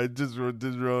 I just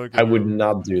did roll I would a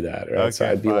not do that, right? So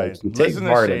Okay, I'd be like, fine. you take Listen to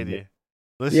Varden. Shady.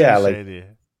 Listen to Yeah, like Shady.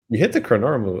 you hit the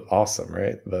Chronormu, awesome,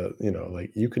 right? But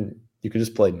like you can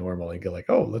just play normal and go like,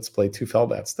 oh, let's play 2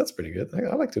 Felbats. That's pretty good.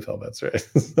 I like 2 Felbats, right?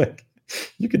 It's like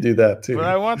you could do that But too.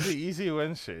 I want the easy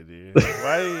win, Shady.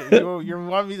 Why you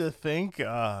want me to think?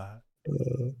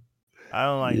 I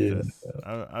don't like Yeah. this.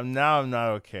 I'm not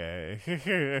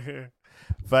okay.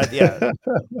 But yeah,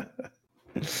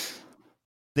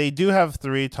 they do have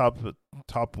 3 top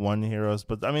 1 heroes,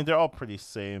 but I mean they're all pretty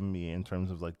samey in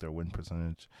terms of like their win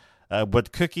percentage.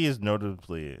 But Cookie is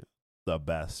notably the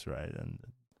best, right? And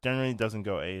generally doesn't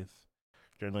go 8th.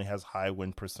 Generally has high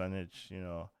win percentage,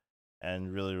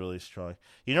 and really really strong.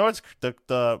 You know what's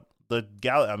the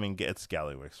Gal? I mean it's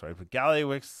Gallywix, right? But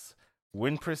Gallywix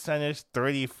win percentage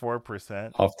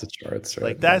 34%. Off the charts, right?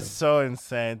 Like that's so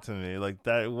insane to me. Like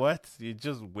that, what you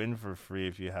just win for free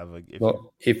if you have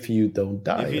Well, if you don't if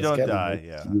die you as don't Gallywix, die,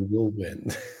 yeah. you will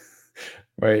win.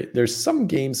 Right? There's some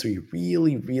games where you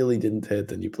really, really didn't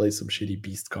hit and you play some shitty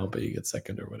beast comp and you get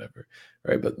second or whatever.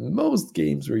 Right? But most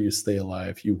games where you stay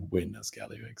alive, you win as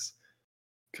Gallywix.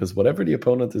 Because whatever the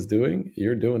opponent is doing,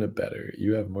 you're doing it better.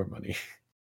 You have more money.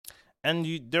 And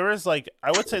there is like I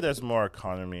would say there's more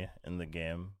economy in the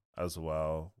game as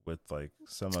well with like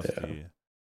some of Yeah. the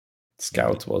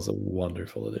Scouts was a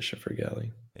wonderful addition for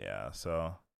Galley. yeah.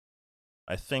 So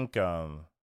I think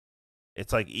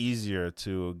it's like easier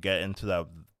to get into that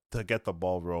to get the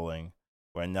ball rolling.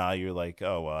 When now you're like,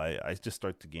 oh well, I just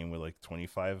start the game with like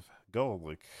 25 gold.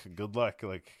 Like good luck,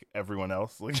 like everyone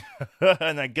else. Like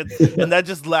and that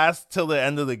just lasts till the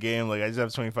end of the game. Like I just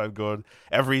have 25 gold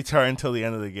every turn till the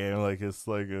end of the game. Like it's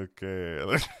like okay,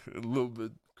 like a little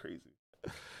bit crazy.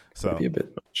 Maybe So a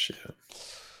bit much, yeah.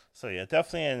 so yeah,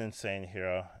 definitely an insane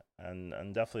hero, and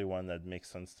definitely one that makes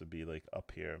sense to be like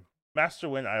up here. Master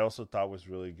Win, I also thought was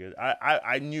really good.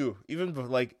 I knew even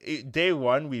day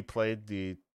one we played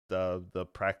the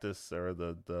practice or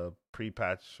the pre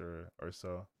patch or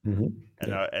so, and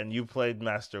Yeah. and you played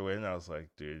Master Win. I was like,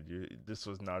 dude, this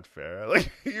was not fair.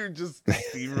 Like you just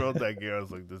steamrolled that game. I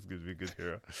was like, this could be a good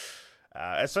hero,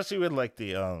 especially with like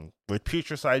the with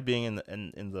Putricide being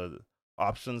in the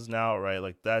options now, right?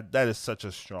 Like that is such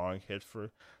a strong hit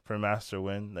for Master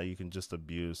Win that you can just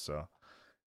abuse. So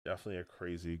definitely a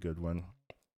crazy good one,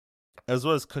 as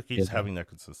well as Cookie Yeah. just having that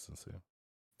consistency.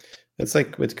 It's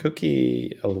like with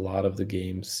Cookie, a lot of the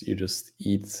games you just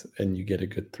eat and you get a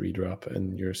good 3-drop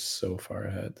and you're so far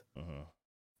ahead. Mm-hmm.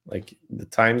 Like the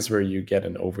times where you get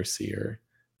an Overseer,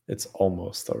 it's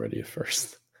almost already a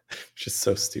first, which is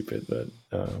so stupid. But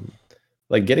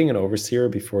like getting an Overseer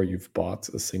before you've bought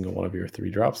a single one of your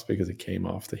 3-drops because it came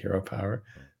off the hero power,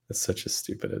 that's such a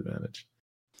stupid advantage.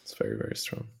 It's very, very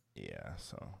strong. Yeah,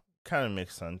 so kind of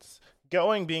makes sense.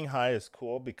 Going being high is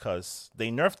cool because they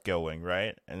nerfed going,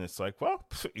 right? And it's like, well,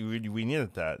 we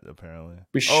needed that apparently.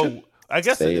 We should I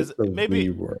guess it say is it's a maybe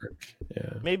rework.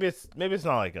 Yeah. maybe it's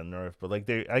not like a nerf, but like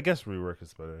I guess rework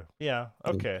is better. Yeah,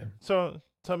 okay. So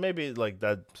maybe like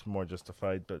that's more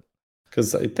justified, but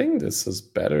because I think this is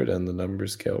better than the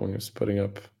numbers Kelwing was putting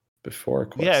up before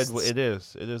quests. quests.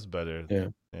 Yeah, it is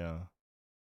better. Yeah.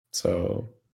 So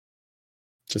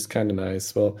just kind of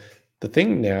nice. Well, the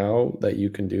thing now that you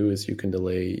can do is you can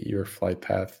delay your flight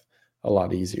path a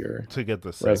lot easier to get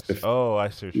the whereas 6. Oh, I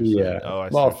see what you're saying. Oh, I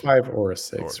see. Well, 5 or a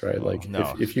 6, right? Oh, like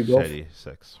no, if you go Shady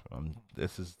 6.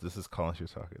 This is Collins you're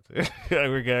talking to.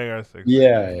 We're getting our 6.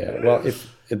 yeah. Well,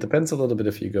 if it depends a little bit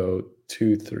if you go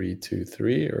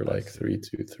 2-3-2-3 or like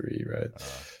 3-2-3, right?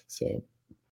 So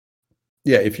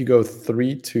yeah, if you go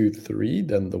 3-2-3,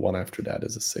 then the one after that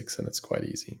is a 6 and it's quite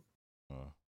easy.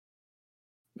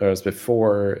 Whereas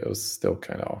before it was still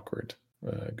kind of awkward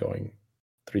going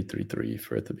 3-3-3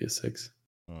 for it to be a 6.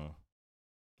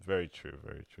 Very true,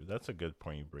 very true. That's a good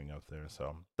point you bring up there.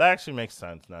 So that actually makes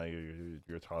sense. Now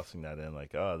you're tossing that in,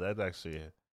 like, oh, that actually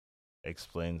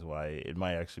explains why it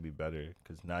might actually be better,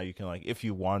 because now you can, like, if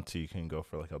you want to, you can go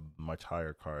for like a much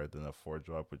higher card than a 4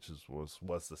 drop, which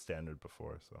was the standard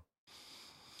before. So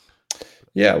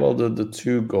Yeah, well, the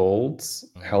two golds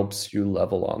mhm. helps you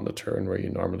level on the turn where you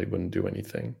normally wouldn't do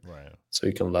anything. Right, So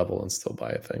you can level and still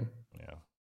buy a thing. yeah,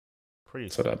 pretty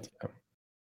So sick. that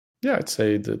yeah, I'd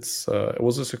say that's it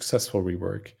was a successful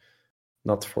rework,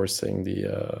 not forcing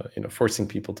the forcing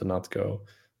people to not go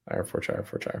Ironforge,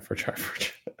 Ironforge, Ironforge,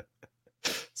 Ironforge.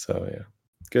 So yeah,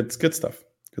 good stuff.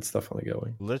 Good stuff on the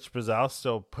going. Lich Brazil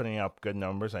still putting up good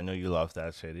numbers. I know you love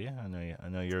that, Shady. I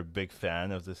know you're a big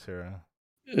fan of this hero.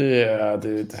 Yeah,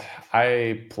 dude.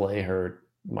 I play her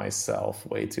myself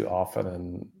way too often,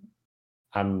 and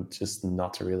I'm just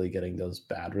not really getting those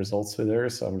bad results with her.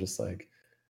 So I'm just like,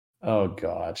 oh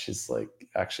god, she's like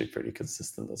actually pretty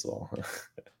consistent as well,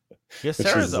 Yeah, which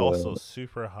Sarah's is also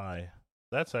super high.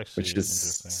 That's which actually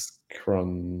interesting. is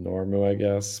chronormo, I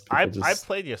guess. People I just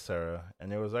played Ysera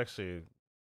and it was actually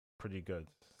pretty good.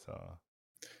 So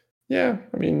yeah.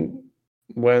 I mean,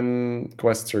 when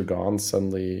quests are gone,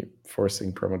 suddenly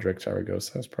forcing Permadrake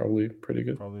Zaragoza is probably pretty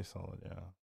good. probably solid, yeah.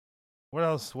 What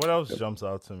else? What else Yep. jumps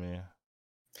out to me?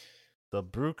 The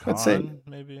I'd say Brucon,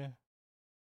 maybe.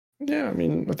 yeah. I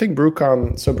mean, I think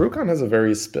Brucon. So Brucon has a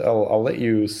very. I'll let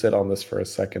you sit on this for a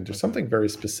second. There's Okay. something very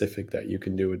specific that you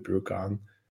can do with Brucon.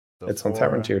 The It's on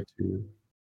Tavern 4 Tier 2.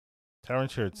 Terran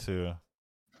 2.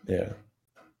 Yeah.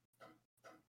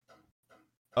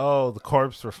 Oh, the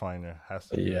Corpse Refiner has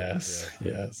to be right. Yes.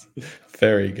 Yes. Yes.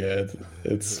 Very good.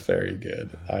 It's very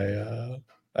good. I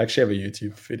actually have a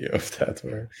YouTube video of that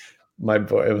where my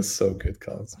board, it was so good,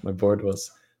 cause my board was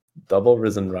double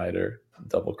Risen Rider,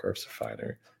 double Corpse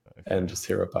Refiner, Okay. and just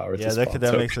hero power to Yeah, spawn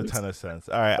that makes a tokens. ton of sense.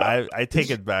 All right, I take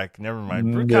it back. Never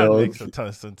mind. Brucon Milk. makes a ton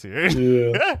of sense here.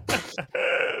 Yeah.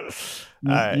 All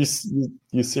You, right. you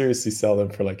you seriously sell them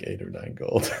for like 8 or 9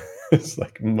 gold. It's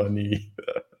like money.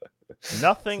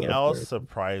 Nothing So else fair.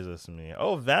 surprises me.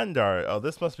 Oh, Vandar. Oh,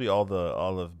 this must be all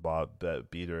of Bob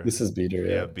Beater. This is beater,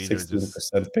 Yeah, yeah. Beater just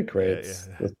 16% pick yeah, rates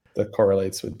that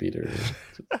correlates with beater.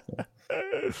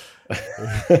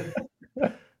 yeah.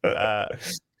 uh,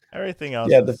 everything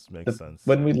else Yeah, just makes sense.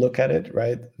 when we look at it,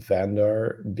 right,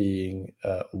 Vandar being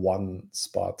one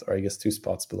spot, or I guess 2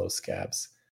 spots below Scabs,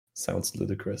 sounds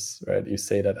ludicrous, right? You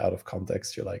say that out of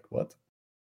context, you're like, what?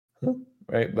 Huh?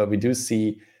 Right? But we do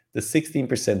see the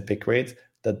 16% pick rate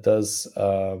that does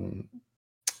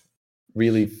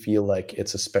really feel like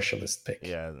it's a specialist pick,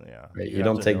 Yeah, yeah. right? You You have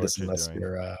don't to know take what this you're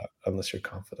doing. unless you're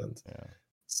confident. Yeah.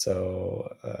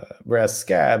 So whereas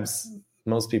Scabs,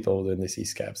 most people when they see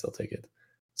Scabs, they'll take it.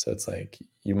 So it's like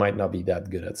you might not be that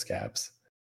good at Scabs.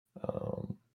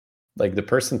 Um, like the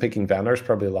person picking Vanguard is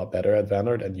probably a lot better at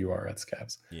Vanguard than you are at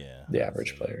Scabs, Yeah, the I'd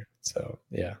average say. player. So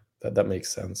yeah, that makes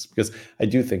sense because I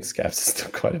do think Scabs is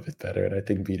still quite a bit better, and I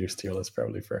think Beater Steel is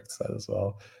probably for that as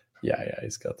well. Yeah,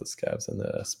 he's got the Scabs and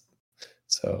the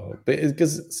so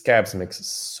because Scabs makes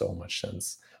so much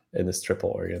sense in this triple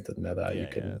oriented meta. You Yeah,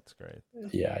 can it's great.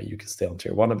 you can stay on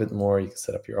tier 1 a bit more. You can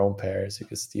set up your own pairs. You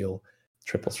can steal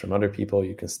triples from other people.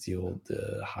 You can steal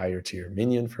the higher tier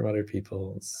minion from other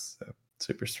people. It's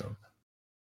super strong.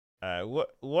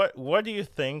 What do you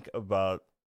think about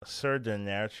Sir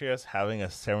Denatrius having a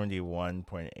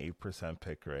 71.8%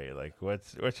 pick rate? Like,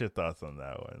 what's your thoughts on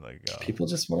that one? Like, People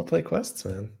just want to play quests,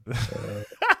 man.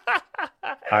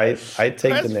 I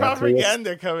take Quest Denatrius.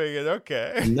 propaganda coming in.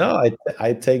 Okay. No,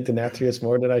 I take Denatrius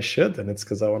more than I should, and it's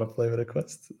because I want to play with a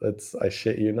quest. That's I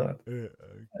shit you not. Yeah,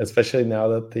 Especially now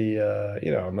that the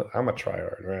I'm a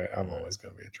tryhard, right? I'm right, always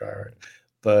going to be a tryhard, right.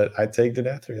 but I take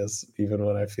Denathrius even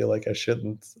when I feel like I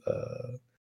shouldn't.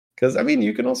 Because I mean,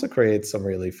 you can also create some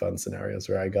really fun scenarios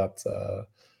where I got the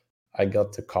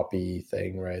copy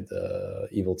thing, right? The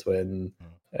evil twin,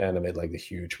 Mm. and I made like the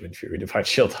huge Wind Fury Divine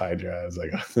Shield Hydra. I was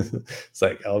like, it's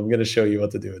like I'm gonna show you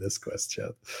what to do with this quest,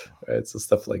 chat, right? So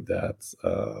stuff like that.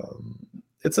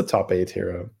 It's a top 8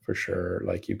 hero for sure.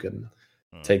 Like you can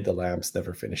Mm. take the lamps,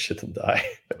 never finish it, and die.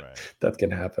 Right. That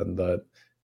can happen, but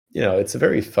it's a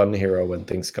very fun hero when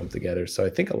things come together. So I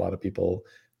think a lot of people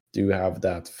do have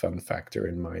that fun factor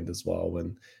in mind as well.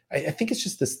 When I think it's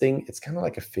just this thing, it's kind of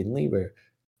like a Finley where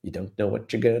you don't know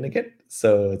what you're gonna get.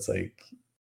 So it's like,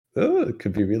 oh, it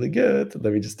could be really good.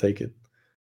 Let me just take it.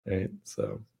 Right.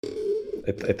 So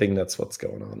I think that's what's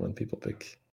going on when people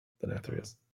pick the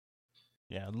Nathrius.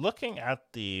 Yeah, looking at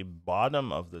the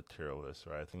bottom of the tier list,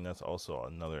 right? I think that's also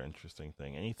another interesting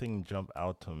thing. Anything jump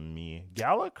out to me?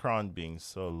 Galakron being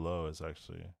so low is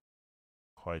actually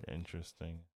quite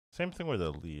interesting. Same thing with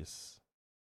Elise.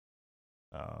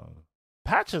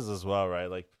 Patches as well, right?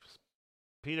 Like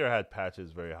Peter had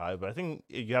patches very high, but I think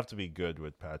you have to be good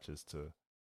with patches to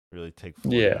really take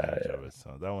full Yeah, advantage of it.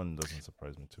 So that one doesn't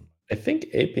surprise me too much. I think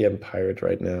APM Pirate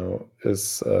right now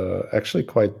is actually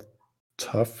quite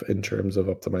tough in terms of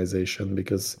optimization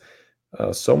because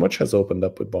so much has opened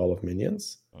up with Ball of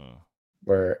Minions, Mm.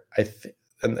 where I think,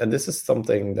 and this is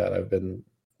something that I've been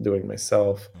doing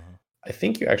myself. Mm-hmm. I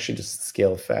think you actually just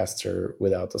scale faster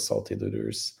without the salty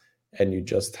looters, and you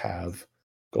just have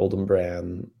Golden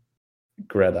Bran,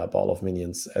 Greta, Ball of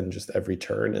Minions, and just every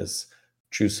turn is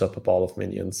juice up a Ball of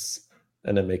Minions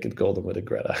and then make it golden with a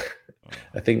Greta.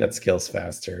 I think that scales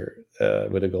faster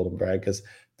with a Golden Bran because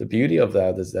the beauty of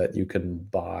that is that you can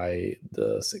buy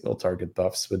the single target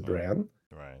buffs with Bran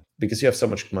Right. because you have so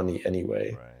much money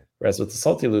anyway. Right. Whereas with the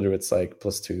salty looter, it's like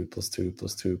 +2, +2,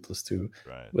 +2, +2.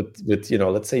 Right. With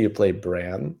let's say you play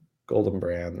Bran, Golden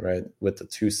Bran, right, with the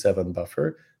 2/7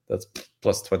 buffer, that's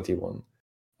 +21.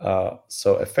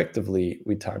 So effectively,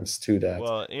 we times two that.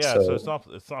 Well, yeah. So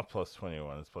So it's not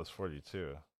 +21. It's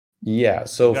 +42. yeah, You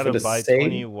so for gotta the buy same,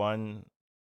 21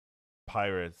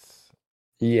 pirates,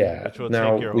 yeah. which will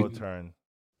Now take your whole turn.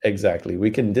 exactly, we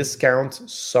can discount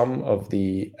some of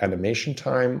the animation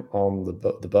time on the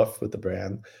buff with the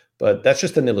brand, but that's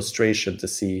just an illustration to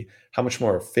see how much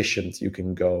more efficient you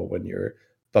can go when you're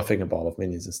buffing a Ball of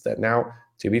Minions instead. Now,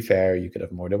 to be fair, you could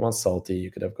have more than one salty, you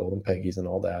could have golden peggies and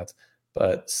all that,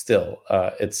 but still,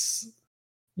 it's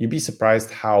you'd be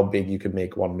surprised how big you could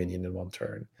make one minion in one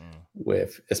turn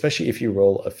with, especially if you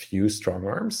roll a few strong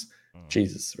arms.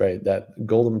 Jesus, right? That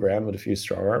Golden Brand with a few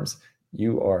strong arms,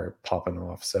 you are popping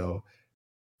off. So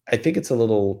I think it's a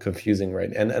little confusing,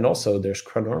 right? And also there's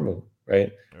Chronormu,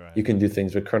 right? Right. You can do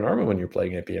things with Chronormu when you're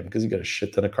playing APM because you got a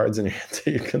shit ton of cards in your hand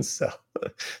that you can sell.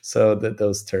 So that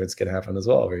those turns can happen as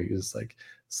well, where you just like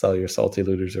sell your salty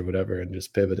looters or whatever and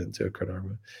just pivot into a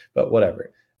Chronormu. But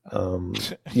whatever.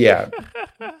 Yeah,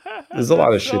 there's a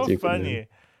lot of shit you can do.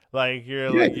 Like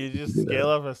you're Yeah, like you you can just do scale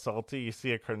that. up a salty, you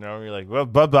see a Chronorm, you're like, well,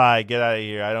 bye bye, get out of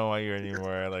here. I don't want you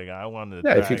anymore. Like I want the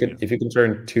Yeah, dragon. if you can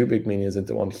turn two big minions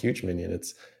into one huge minion,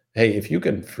 it's hey, if you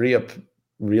can free up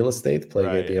real estate playing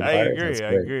Right. APM I Pirates, that's agree.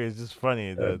 I great. agree. It's just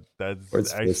funny Uh, that or that's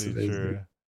it's actually amazing. true.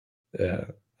 Yeah.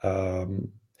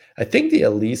 I think the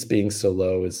Elise being so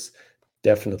low is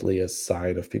definitely a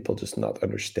sign of people just not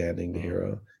understanding the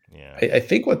hero. Yeah. I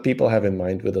think what people have in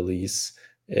mind with Elise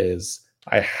is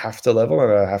I have to level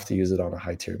and I have to use it on a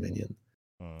high tier minion.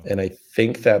 And I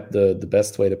think that the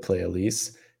best way to play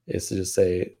Elise is to just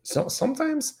say, so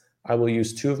sometimes I will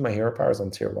use two of my hero powers on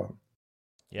tier 1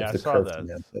 Yeah, if I the saw curve that.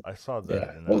 demands it. I saw Yeah.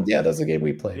 that and Well, yeah, that's the game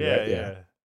we played, yeah, right? Yeah. yeah.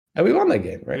 And we won that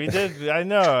game, right? We did. I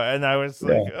know, and I was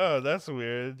Yeah. like, "Oh, that's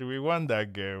weird. We won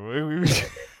that game."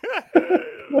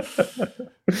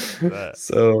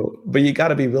 So, but you got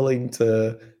to be willing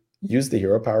to use the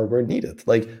hero power where needed.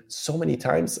 Like so many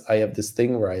times, I have this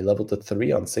thing where I leveled to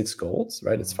 3 on 6 golds,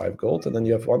 right? It's 5 gold, and then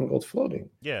you have 1 gold floating.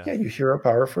 Yeah. Yeah, you hero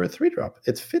power for a 3-drop.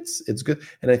 It fits. It's good.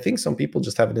 And I think some people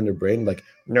just have it in their brain, like,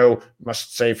 no,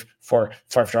 must save for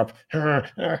 5-drop.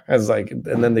 As like,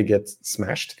 and then they get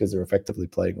smashed because they're effectively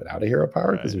playing without a hero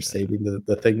power because they're saving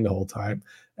the thing the whole time.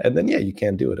 And then yeah, you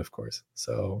can't do it, of course.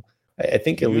 So I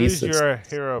think at least use it's your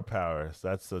hero powers.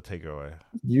 That's the takeaway.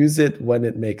 use it when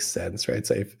it makes sense, right?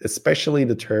 So if, especially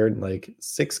the turn like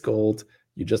 6 gold,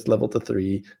 you just level to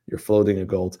 3, you're floating a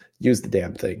gold, use the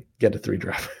damn thing, get a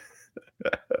 3-drop.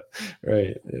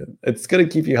 Right. It's gonna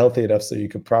keep you healthy enough so you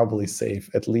could probably save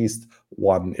at least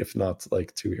 1, if not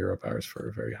like 2 hero powers for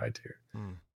a very high tier.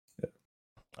 Yeah.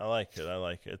 I like it. I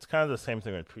like it. It's kind of the same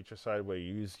thing with Preacher Side, where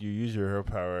you use your hero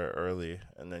power early,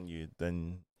 and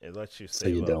then it lets you So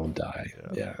stay you low. don't die.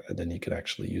 Yeah, and then you can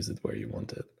actually use it where you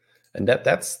want it. And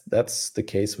that's the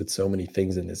case with so many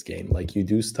things in this game. Like you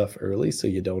do stuff early so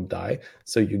you don't die,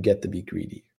 so you get to be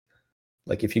greedy.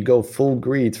 Like if you go full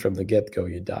greed from the get-go,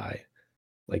 you die.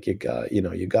 Like you got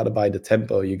to buy the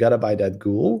tempo, you got to buy that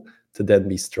ghoul to then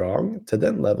be strong, to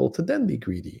then level, to then be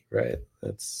greedy, right?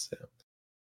 That's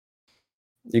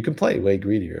you can play way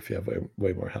greedier if you have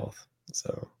way more health.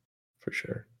 So for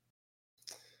sure.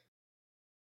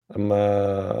 I'm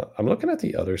looking at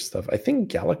the other stuff. I think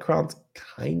Galakrond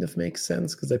kind of makes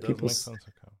sense because I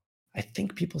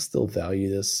think people still value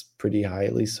this pretty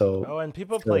highly. So and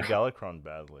people play Galakrond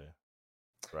badly,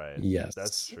 right? Yes,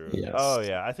 that's true. Yes. Oh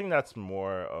yeah, I think that's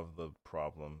more of the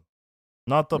problem.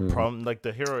 Not the problem. Like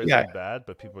the hero isn't bad,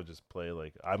 but people just play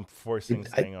like I'm forcing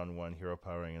staying on one hero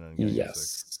powering and then getting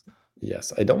yes.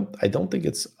 Yes, I don't think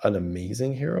it's an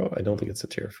amazing hero. I don't think it's a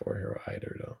tier 4 hero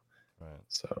either, though. Right.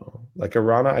 So, like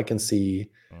Arana, I can see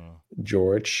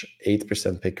George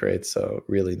 8% pick rate, so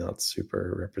really not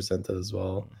super represented as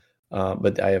well.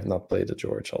 But I have not played a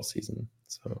George all season,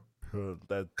 so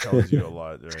That tells you a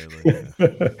lot, right?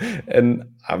 Like, And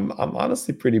I'm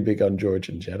honestly pretty big on George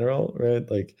in general, right?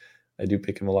 Like I do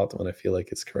pick him a lot when I feel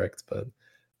like it's correct, but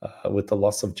with the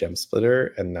loss of Gem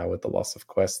Splitter and now with the loss of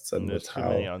quests and and there's with too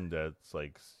many how undeads,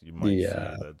 like you might the see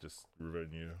that just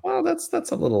ruin you. well, that's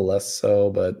a little less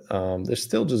so, but there's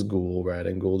still just Ghoul, right?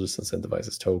 And Ghoul just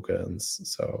incentivizes tokens.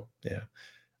 So yeah,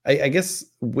 I guess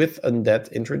with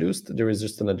Undead introduced, there is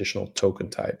just an additional token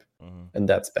type, Mm-hmm. and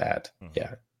that's bad. Mm-hmm.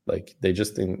 Yeah, like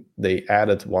they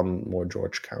added one more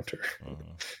George counter.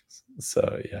 Mm-hmm.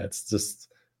 So yeah, it's just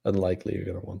unlikely you're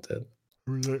gonna want it.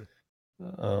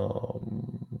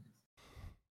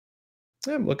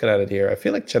 I'm looking at it here. I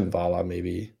feel like Chenvala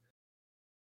maybe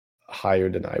higher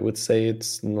than I would say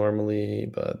it's normally,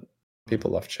 but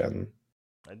people love Chen.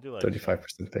 I do like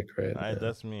 35% pick rate. Chen. Yeah.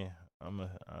 That's me.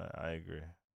 I agree.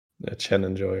 A Chen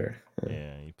enjoyer.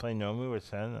 Yeah, you play Nomu with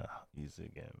Chen,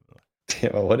 easy game. Yeah,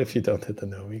 well, what if you don't hit the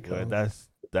Nomi Well,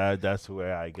 combo? that's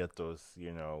where I get those,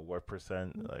 what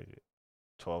percent, like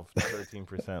 12 to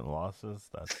 13% losses.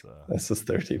 That's just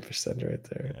 13% right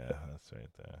there. Yeah, that's right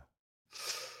there.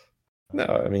 No,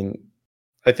 I mean,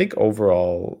 I think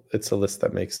overall it's a list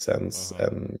that makes sense,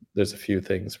 and there's a few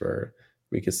things where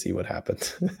we can see what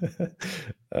happened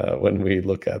when we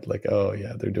look at like, oh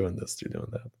yeah, they're doing this, they're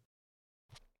doing that.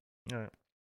 All right,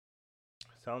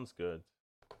 sounds good.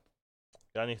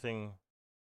 Got anything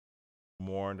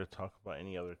more to talk about?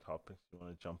 Any other topics you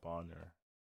want to jump on, or?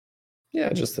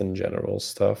 Yeah, just in general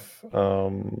stuff.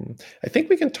 I think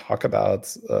we can talk about.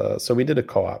 So we did a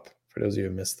co-op. For those of you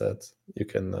who missed it, you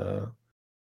can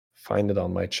find it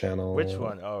on my channel. Which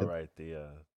one? Oh, right, the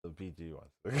BG one.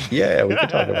 Yeah, we can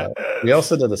talk about it. We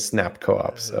also did a Snap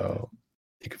co-op, so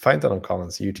you can find that on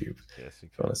Colin's YouTube. Yes, if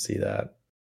you want to see that.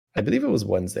 I believe it was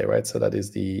Wednesday, right? So that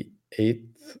is the 8th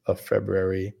of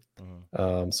February.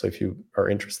 So if you are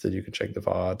interested, you can check the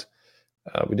VOD.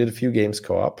 We did a few games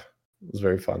co-op. It was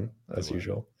very fun, as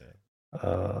usual.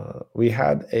 Yeah. We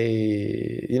had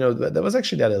that was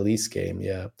actually that Elise game,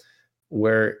 yeah,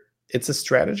 where it's a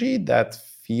strategy that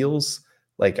feels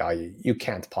like you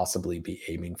can't possibly be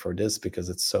aiming for this because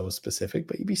it's so specific,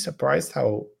 but you'd be surprised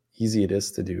how easy it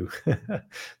is to do.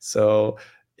 So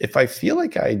if I feel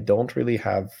like I don't really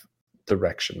have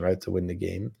direction, right, to win the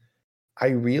game, I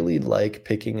really like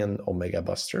picking an Omega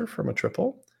Buster from a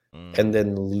triple and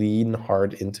then lean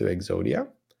hard into Exodia,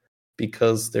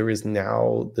 because there is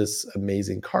now this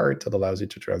amazing card that allows you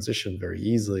to transition very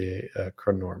easily,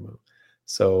 Chronormu.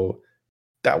 So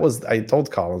I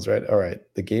told Collins, right? All right,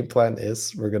 the game plan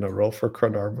is we're going to roll for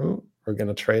Chronormu. We're going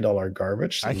to trade all our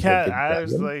garbage. I can't. I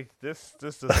was like, this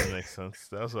doesn't make sense.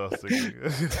 That's what I was thinking.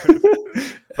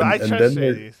 But I trust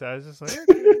Shady, so I was just like,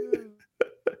 okay.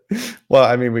 Well,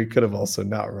 I mean, we could have also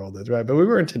not rolled it, right? But we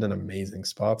weren't in an amazing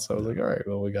spot, so I was like, all right,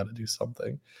 well, we got to do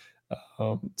something.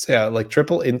 So yeah, like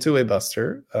triple into a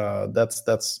Buster.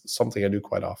 That's something I do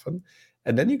quite often.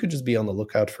 And then you could just be on the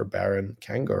lookout for Baron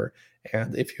Kangor.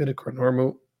 And if you hit a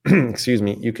Chronormu, excuse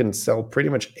me, you can sell pretty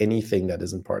much anything that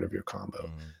isn't part of your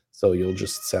combo. So you'll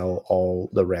just sell all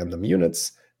the random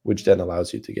units, which then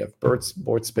allows you to get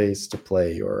board space to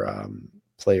play your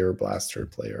player blaster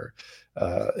player.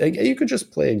 You could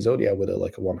just play Exodia with a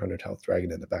 100 health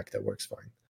dragon in the back. That works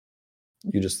fine.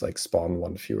 You just spawn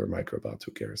one fewer microbot.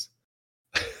 Who cares?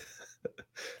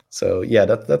 So yeah,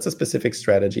 that's a specific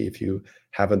strategy. If you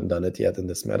haven't done it yet in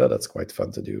this meta, that's quite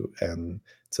fun to do. And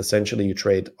it's essentially you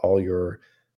trade all your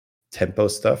tempo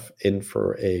stuff in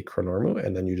for a Chronormu,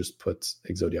 and then you just put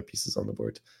Exodia pieces on the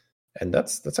board. And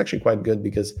that's actually quite good,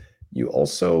 because you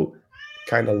also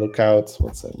kind of look out.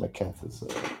 What's that? My cat is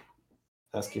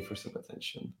asking for some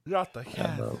attention. Not the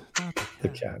cat. The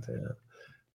cat, yeah.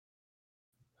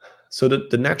 So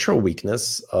the natural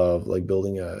weakness of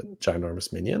building a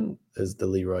ginormous minion is the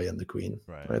Leroy and the Queen,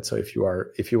 right? So if you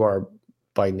are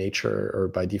by nature or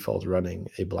by default running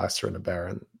a Blaster and a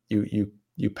Baron,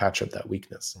 you patch up that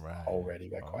weakness already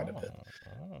by quite a bit.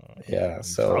 Yeah,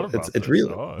 so it's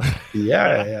really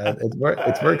yeah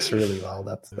it works really well,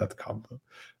 that combo.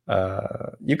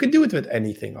 You can do it with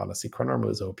anything, honestly. Chronormu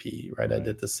is OP, right? I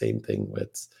did the same thing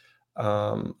with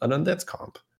an Undead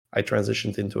comp. I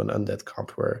transitioned into an Undead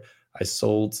comp where I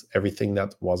sold everything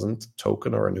that wasn't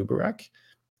token or an Uberak,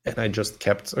 and I just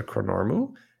kept a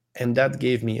Chronormu, and that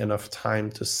gave me enough time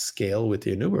to scale with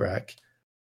the Uberak.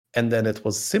 And then it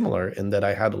was similar in that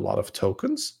I had a lot of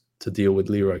tokens to deal with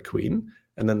Leroy Queen,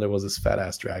 and then there was this fat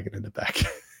ass dragon in the back.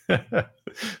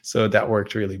 So that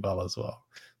worked really well as well.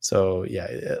 So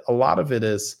yeah, a lot of it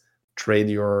is trade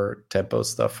your tempo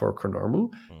stuff for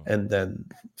Chronormu, and then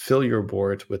fill your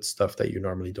board with stuff that you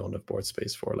normally don't have board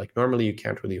space for. Like normally you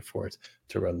can't really afford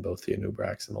to run both the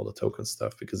Anubrax and all the token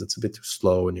stuff because it's a bit too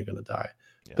slow and you're going to die.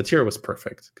 Yeah. But here it was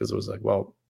perfect because it was like,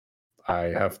 well, I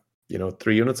have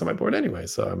 3 units on my board anyway,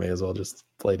 so I may as well just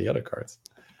play the other cards.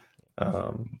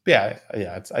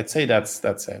 I'd say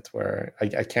that's it. Where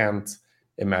I can't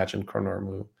imagine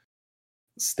Chronormu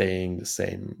staying the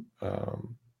same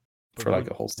for like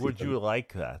a whole season. Would you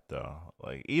like that though?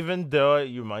 Like, even though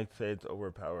you might say it's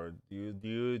overpowered,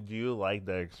 do you like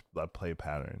that play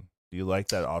pattern? Do you like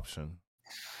that option?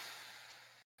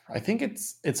 I think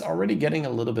it's already getting a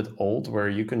little bit old, where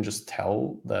you can just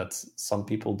tell that some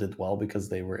people did well because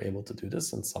they were able to do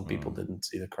this, and some people didn't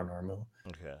see the Chronormu.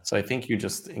 Okay. So I think you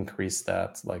just increase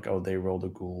that, like, oh, they rolled a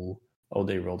Ghoul, oh,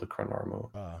 they rolled a Chronormu.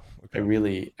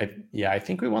 Okay. I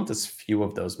think we want as few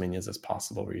of those minions as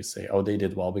possible, where you say, oh, they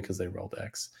did well because they rolled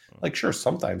X. Like, sure,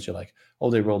 sometimes you're like, oh,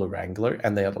 they rolled a Wrangler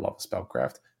and they had a lot of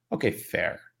Spellcraft. Okay,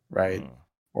 fair, right?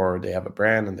 Or they have a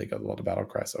Brand and they got a lot of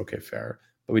Battlecry. Okay, fair.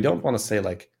 But we don't want to say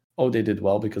like, oh, they did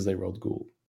well because they rolled Ghoul.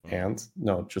 And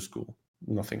no, just Ghoul.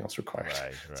 Nothing else required.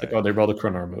 Right. It's like, oh, they rolled a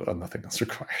Chronormu, oh, nothing else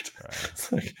required. Right.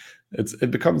 It's like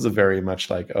it becomes a very much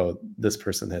like, oh, this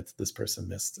person hit, this person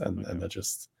missed, and that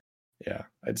just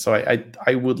So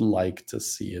I would like to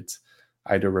see it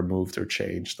either removed or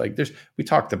changed. Like we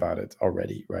talked about it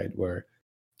already, right? Where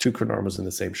 2 Chronormus in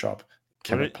the same shop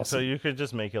cannot possibly. So you could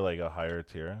just make it like a higher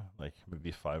tier, like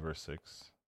maybe 5 or 6.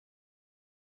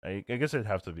 I guess it'd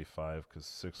have to be 5 because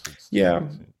 6 would still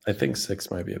I think 6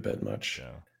 might be a bit much.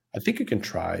 Yeah. I think you can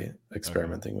try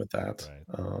experimenting with that.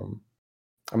 Right.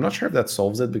 I'm not sure if that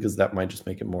solves it, because that might just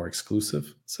make it more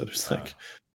exclusive. So there's like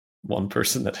one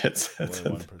person that hits it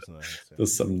and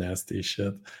does some nasty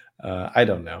shit. I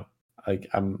don't know.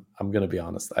 I'm gonna be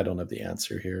honest. I don't have the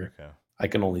answer here. Okay. I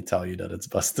can only tell you that it's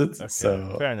busted. Okay.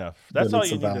 So fair enough. That's all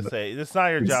you need to say. It's not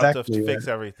your job to fix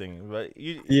everything, but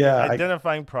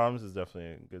identifying problems is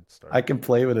definitely a good start. I can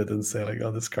play with it and say like,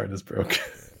 oh, this card is broken.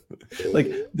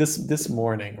 Like this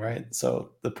morning, right?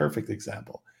 So the perfect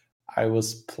example. I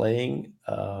was playing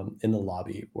in a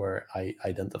lobby where I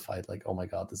identified like, oh my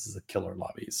god, this is a killer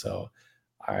lobby. So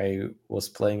I was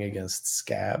playing against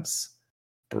Scabs,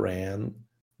 Bran,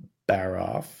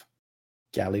 Baroff,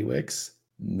 Gallywix,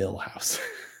 Millhouse.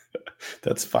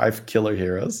 That's 5 killer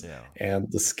heroes. Yeah.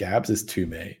 And the Scabs is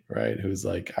Tume, right? Who's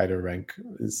like either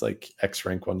is like X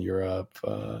rank 1 Europe.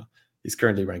 He's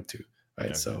currently rank 2, right?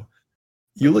 Okay. So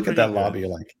you look at that lobby, you're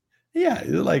like,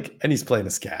 and he's playing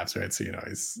the Scabs, right? So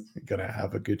he's gonna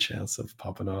have a good chance of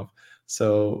popping off.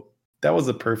 So that was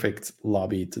a perfect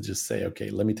lobby to just say, okay,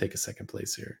 let me take a second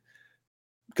place here,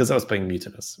 because I was playing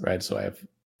Mutinous, right? So I have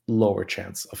lower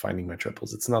chance of finding my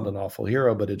triples. It's not an awful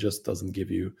hero, but it just doesn't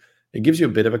give you. It gives you a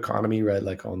bit of economy, right?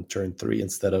 Like on turn 3,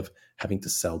 instead of having to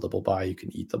sell double buy, you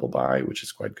can eat double buy, which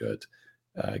is quite good.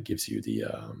 Gives you the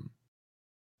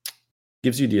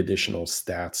additional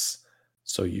stats.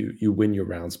 So you win your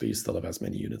rounds, but you still have as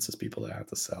many units as people that have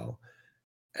to sell.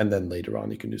 And then later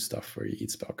on, you can do stuff where you eat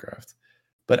Spellcraft.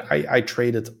 But I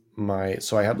traded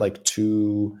so I had like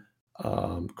 2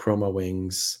 Chroma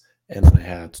Wings, and then I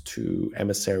had 2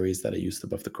 Emissaries that I used to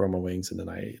buff the Chroma Wings, and then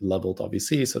I leveled,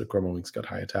 obviously, so the Chroma Wings got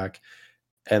high attack.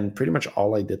 And pretty much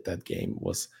all I did that game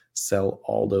was sell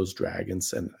all those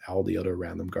dragons and all the other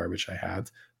random garbage I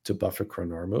had to buff a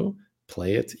Chronormu,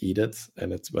 play it, eat it,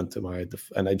 and it went to my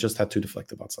and I just had 2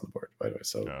 Deflectabots on the board, by the way.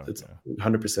 So it's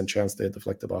 100% chance they had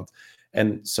Deflectabot.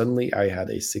 And suddenly I had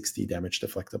a 60 damage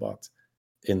Deflectabot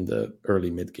in the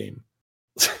early mid game.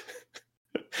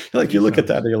 Like, you look at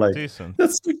that and you're like,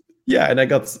 that's and I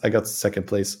got second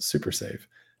place super safe,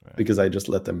 because I just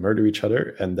let them murder each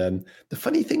other. And then the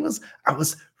funny thing was, I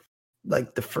was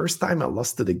like, the first time I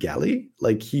lost to the Galley,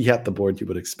 like, he had the board you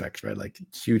would expect, right? Like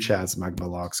huge ass Magma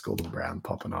Locks, Golden Brand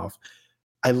popping off.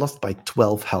 I lost by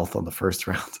 12 health on the first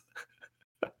round.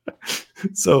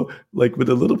 So, like, with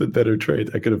a little bit better trade,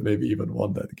 I could have maybe even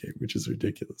won that game, which is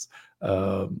ridiculous.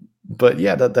 But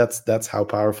yeah, that's how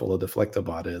powerful a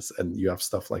Deflectabot is. And you have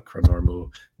stuff like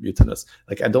Chronormu, Mutinous.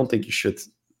 Like, I don't think you should,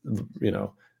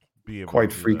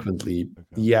 quite frequently.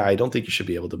 Okay. I don't think you should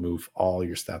be able to move all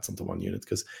your stats into one unit,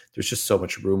 because there's just so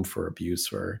much room for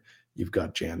abuse, where you've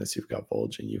got Janus, you've got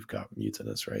Vol'jin, you've got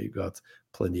Mutinous, right? You've got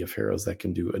plenty of heroes that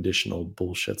can do additional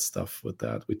bullshit stuff with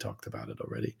that. We talked about it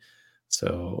already.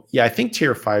 So I think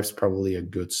tier 5 is probably a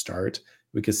good start.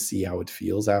 We can see how it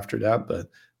feels after that, but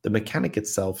the mechanic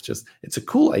itself, it's a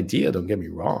cool idea, don't get me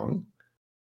wrong.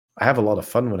 I have a lot of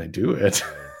fun when I do it,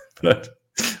 but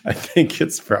I think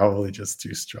it's probably just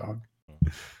too strong.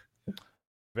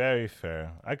 Very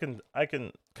fair. I can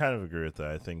kind of agree with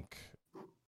that. I think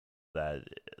that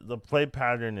the play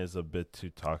pattern is a bit too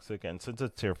toxic, and since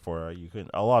it's tier 4,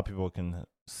 a lot of people can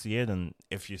see it, and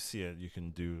if you see it, you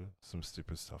can do some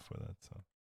stupid stuff with it. So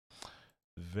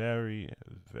very,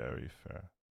 very fair.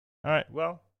 All right,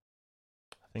 well,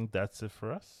 I think that's it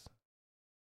for us.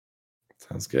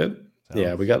 Sounds good.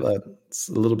 Yeah, we got that. It's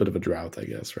a little bit of a drought, I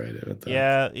guess, right?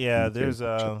 Yeah. There's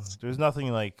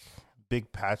nothing like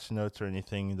big patch notes or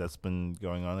anything that's been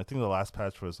going on. I think the last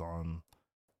patch was on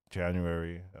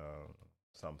January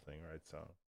something, right? So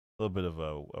a little bit of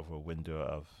a window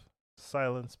of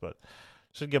silence, but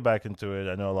should get back into it.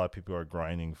 I know a lot of people are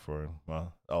grinding for,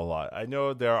 well, a lot. I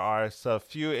know there are a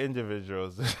few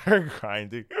individuals that are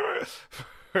grinding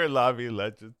for Lobby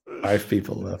Legends. 5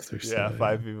 people left or so. Yeah,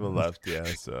 5 people left. Yeah,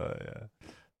 so yeah,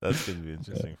 that's gonna be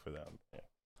interesting for them. Yeah.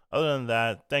 Other than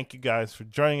that, thank you guys for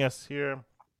joining us here.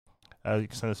 You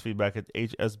can send us feedback at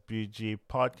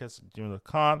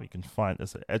hsbgpodcast@gmail.com. You can find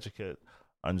us at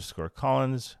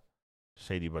educate_Collins,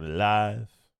 Shady Buddy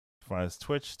Live. Find us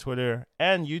Twitch, Twitter,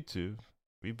 and YouTube.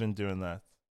 We've been doing that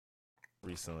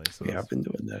recently. So yeah, I've been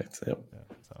doing that. Yep.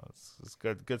 Yeah, so it's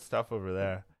good stuff over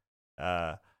there.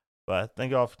 But thank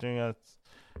you all for joining us.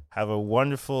 Have a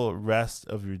wonderful rest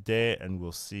of your day, and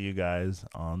we'll see you guys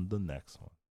on the next one.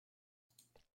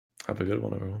 Have a good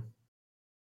one, everyone.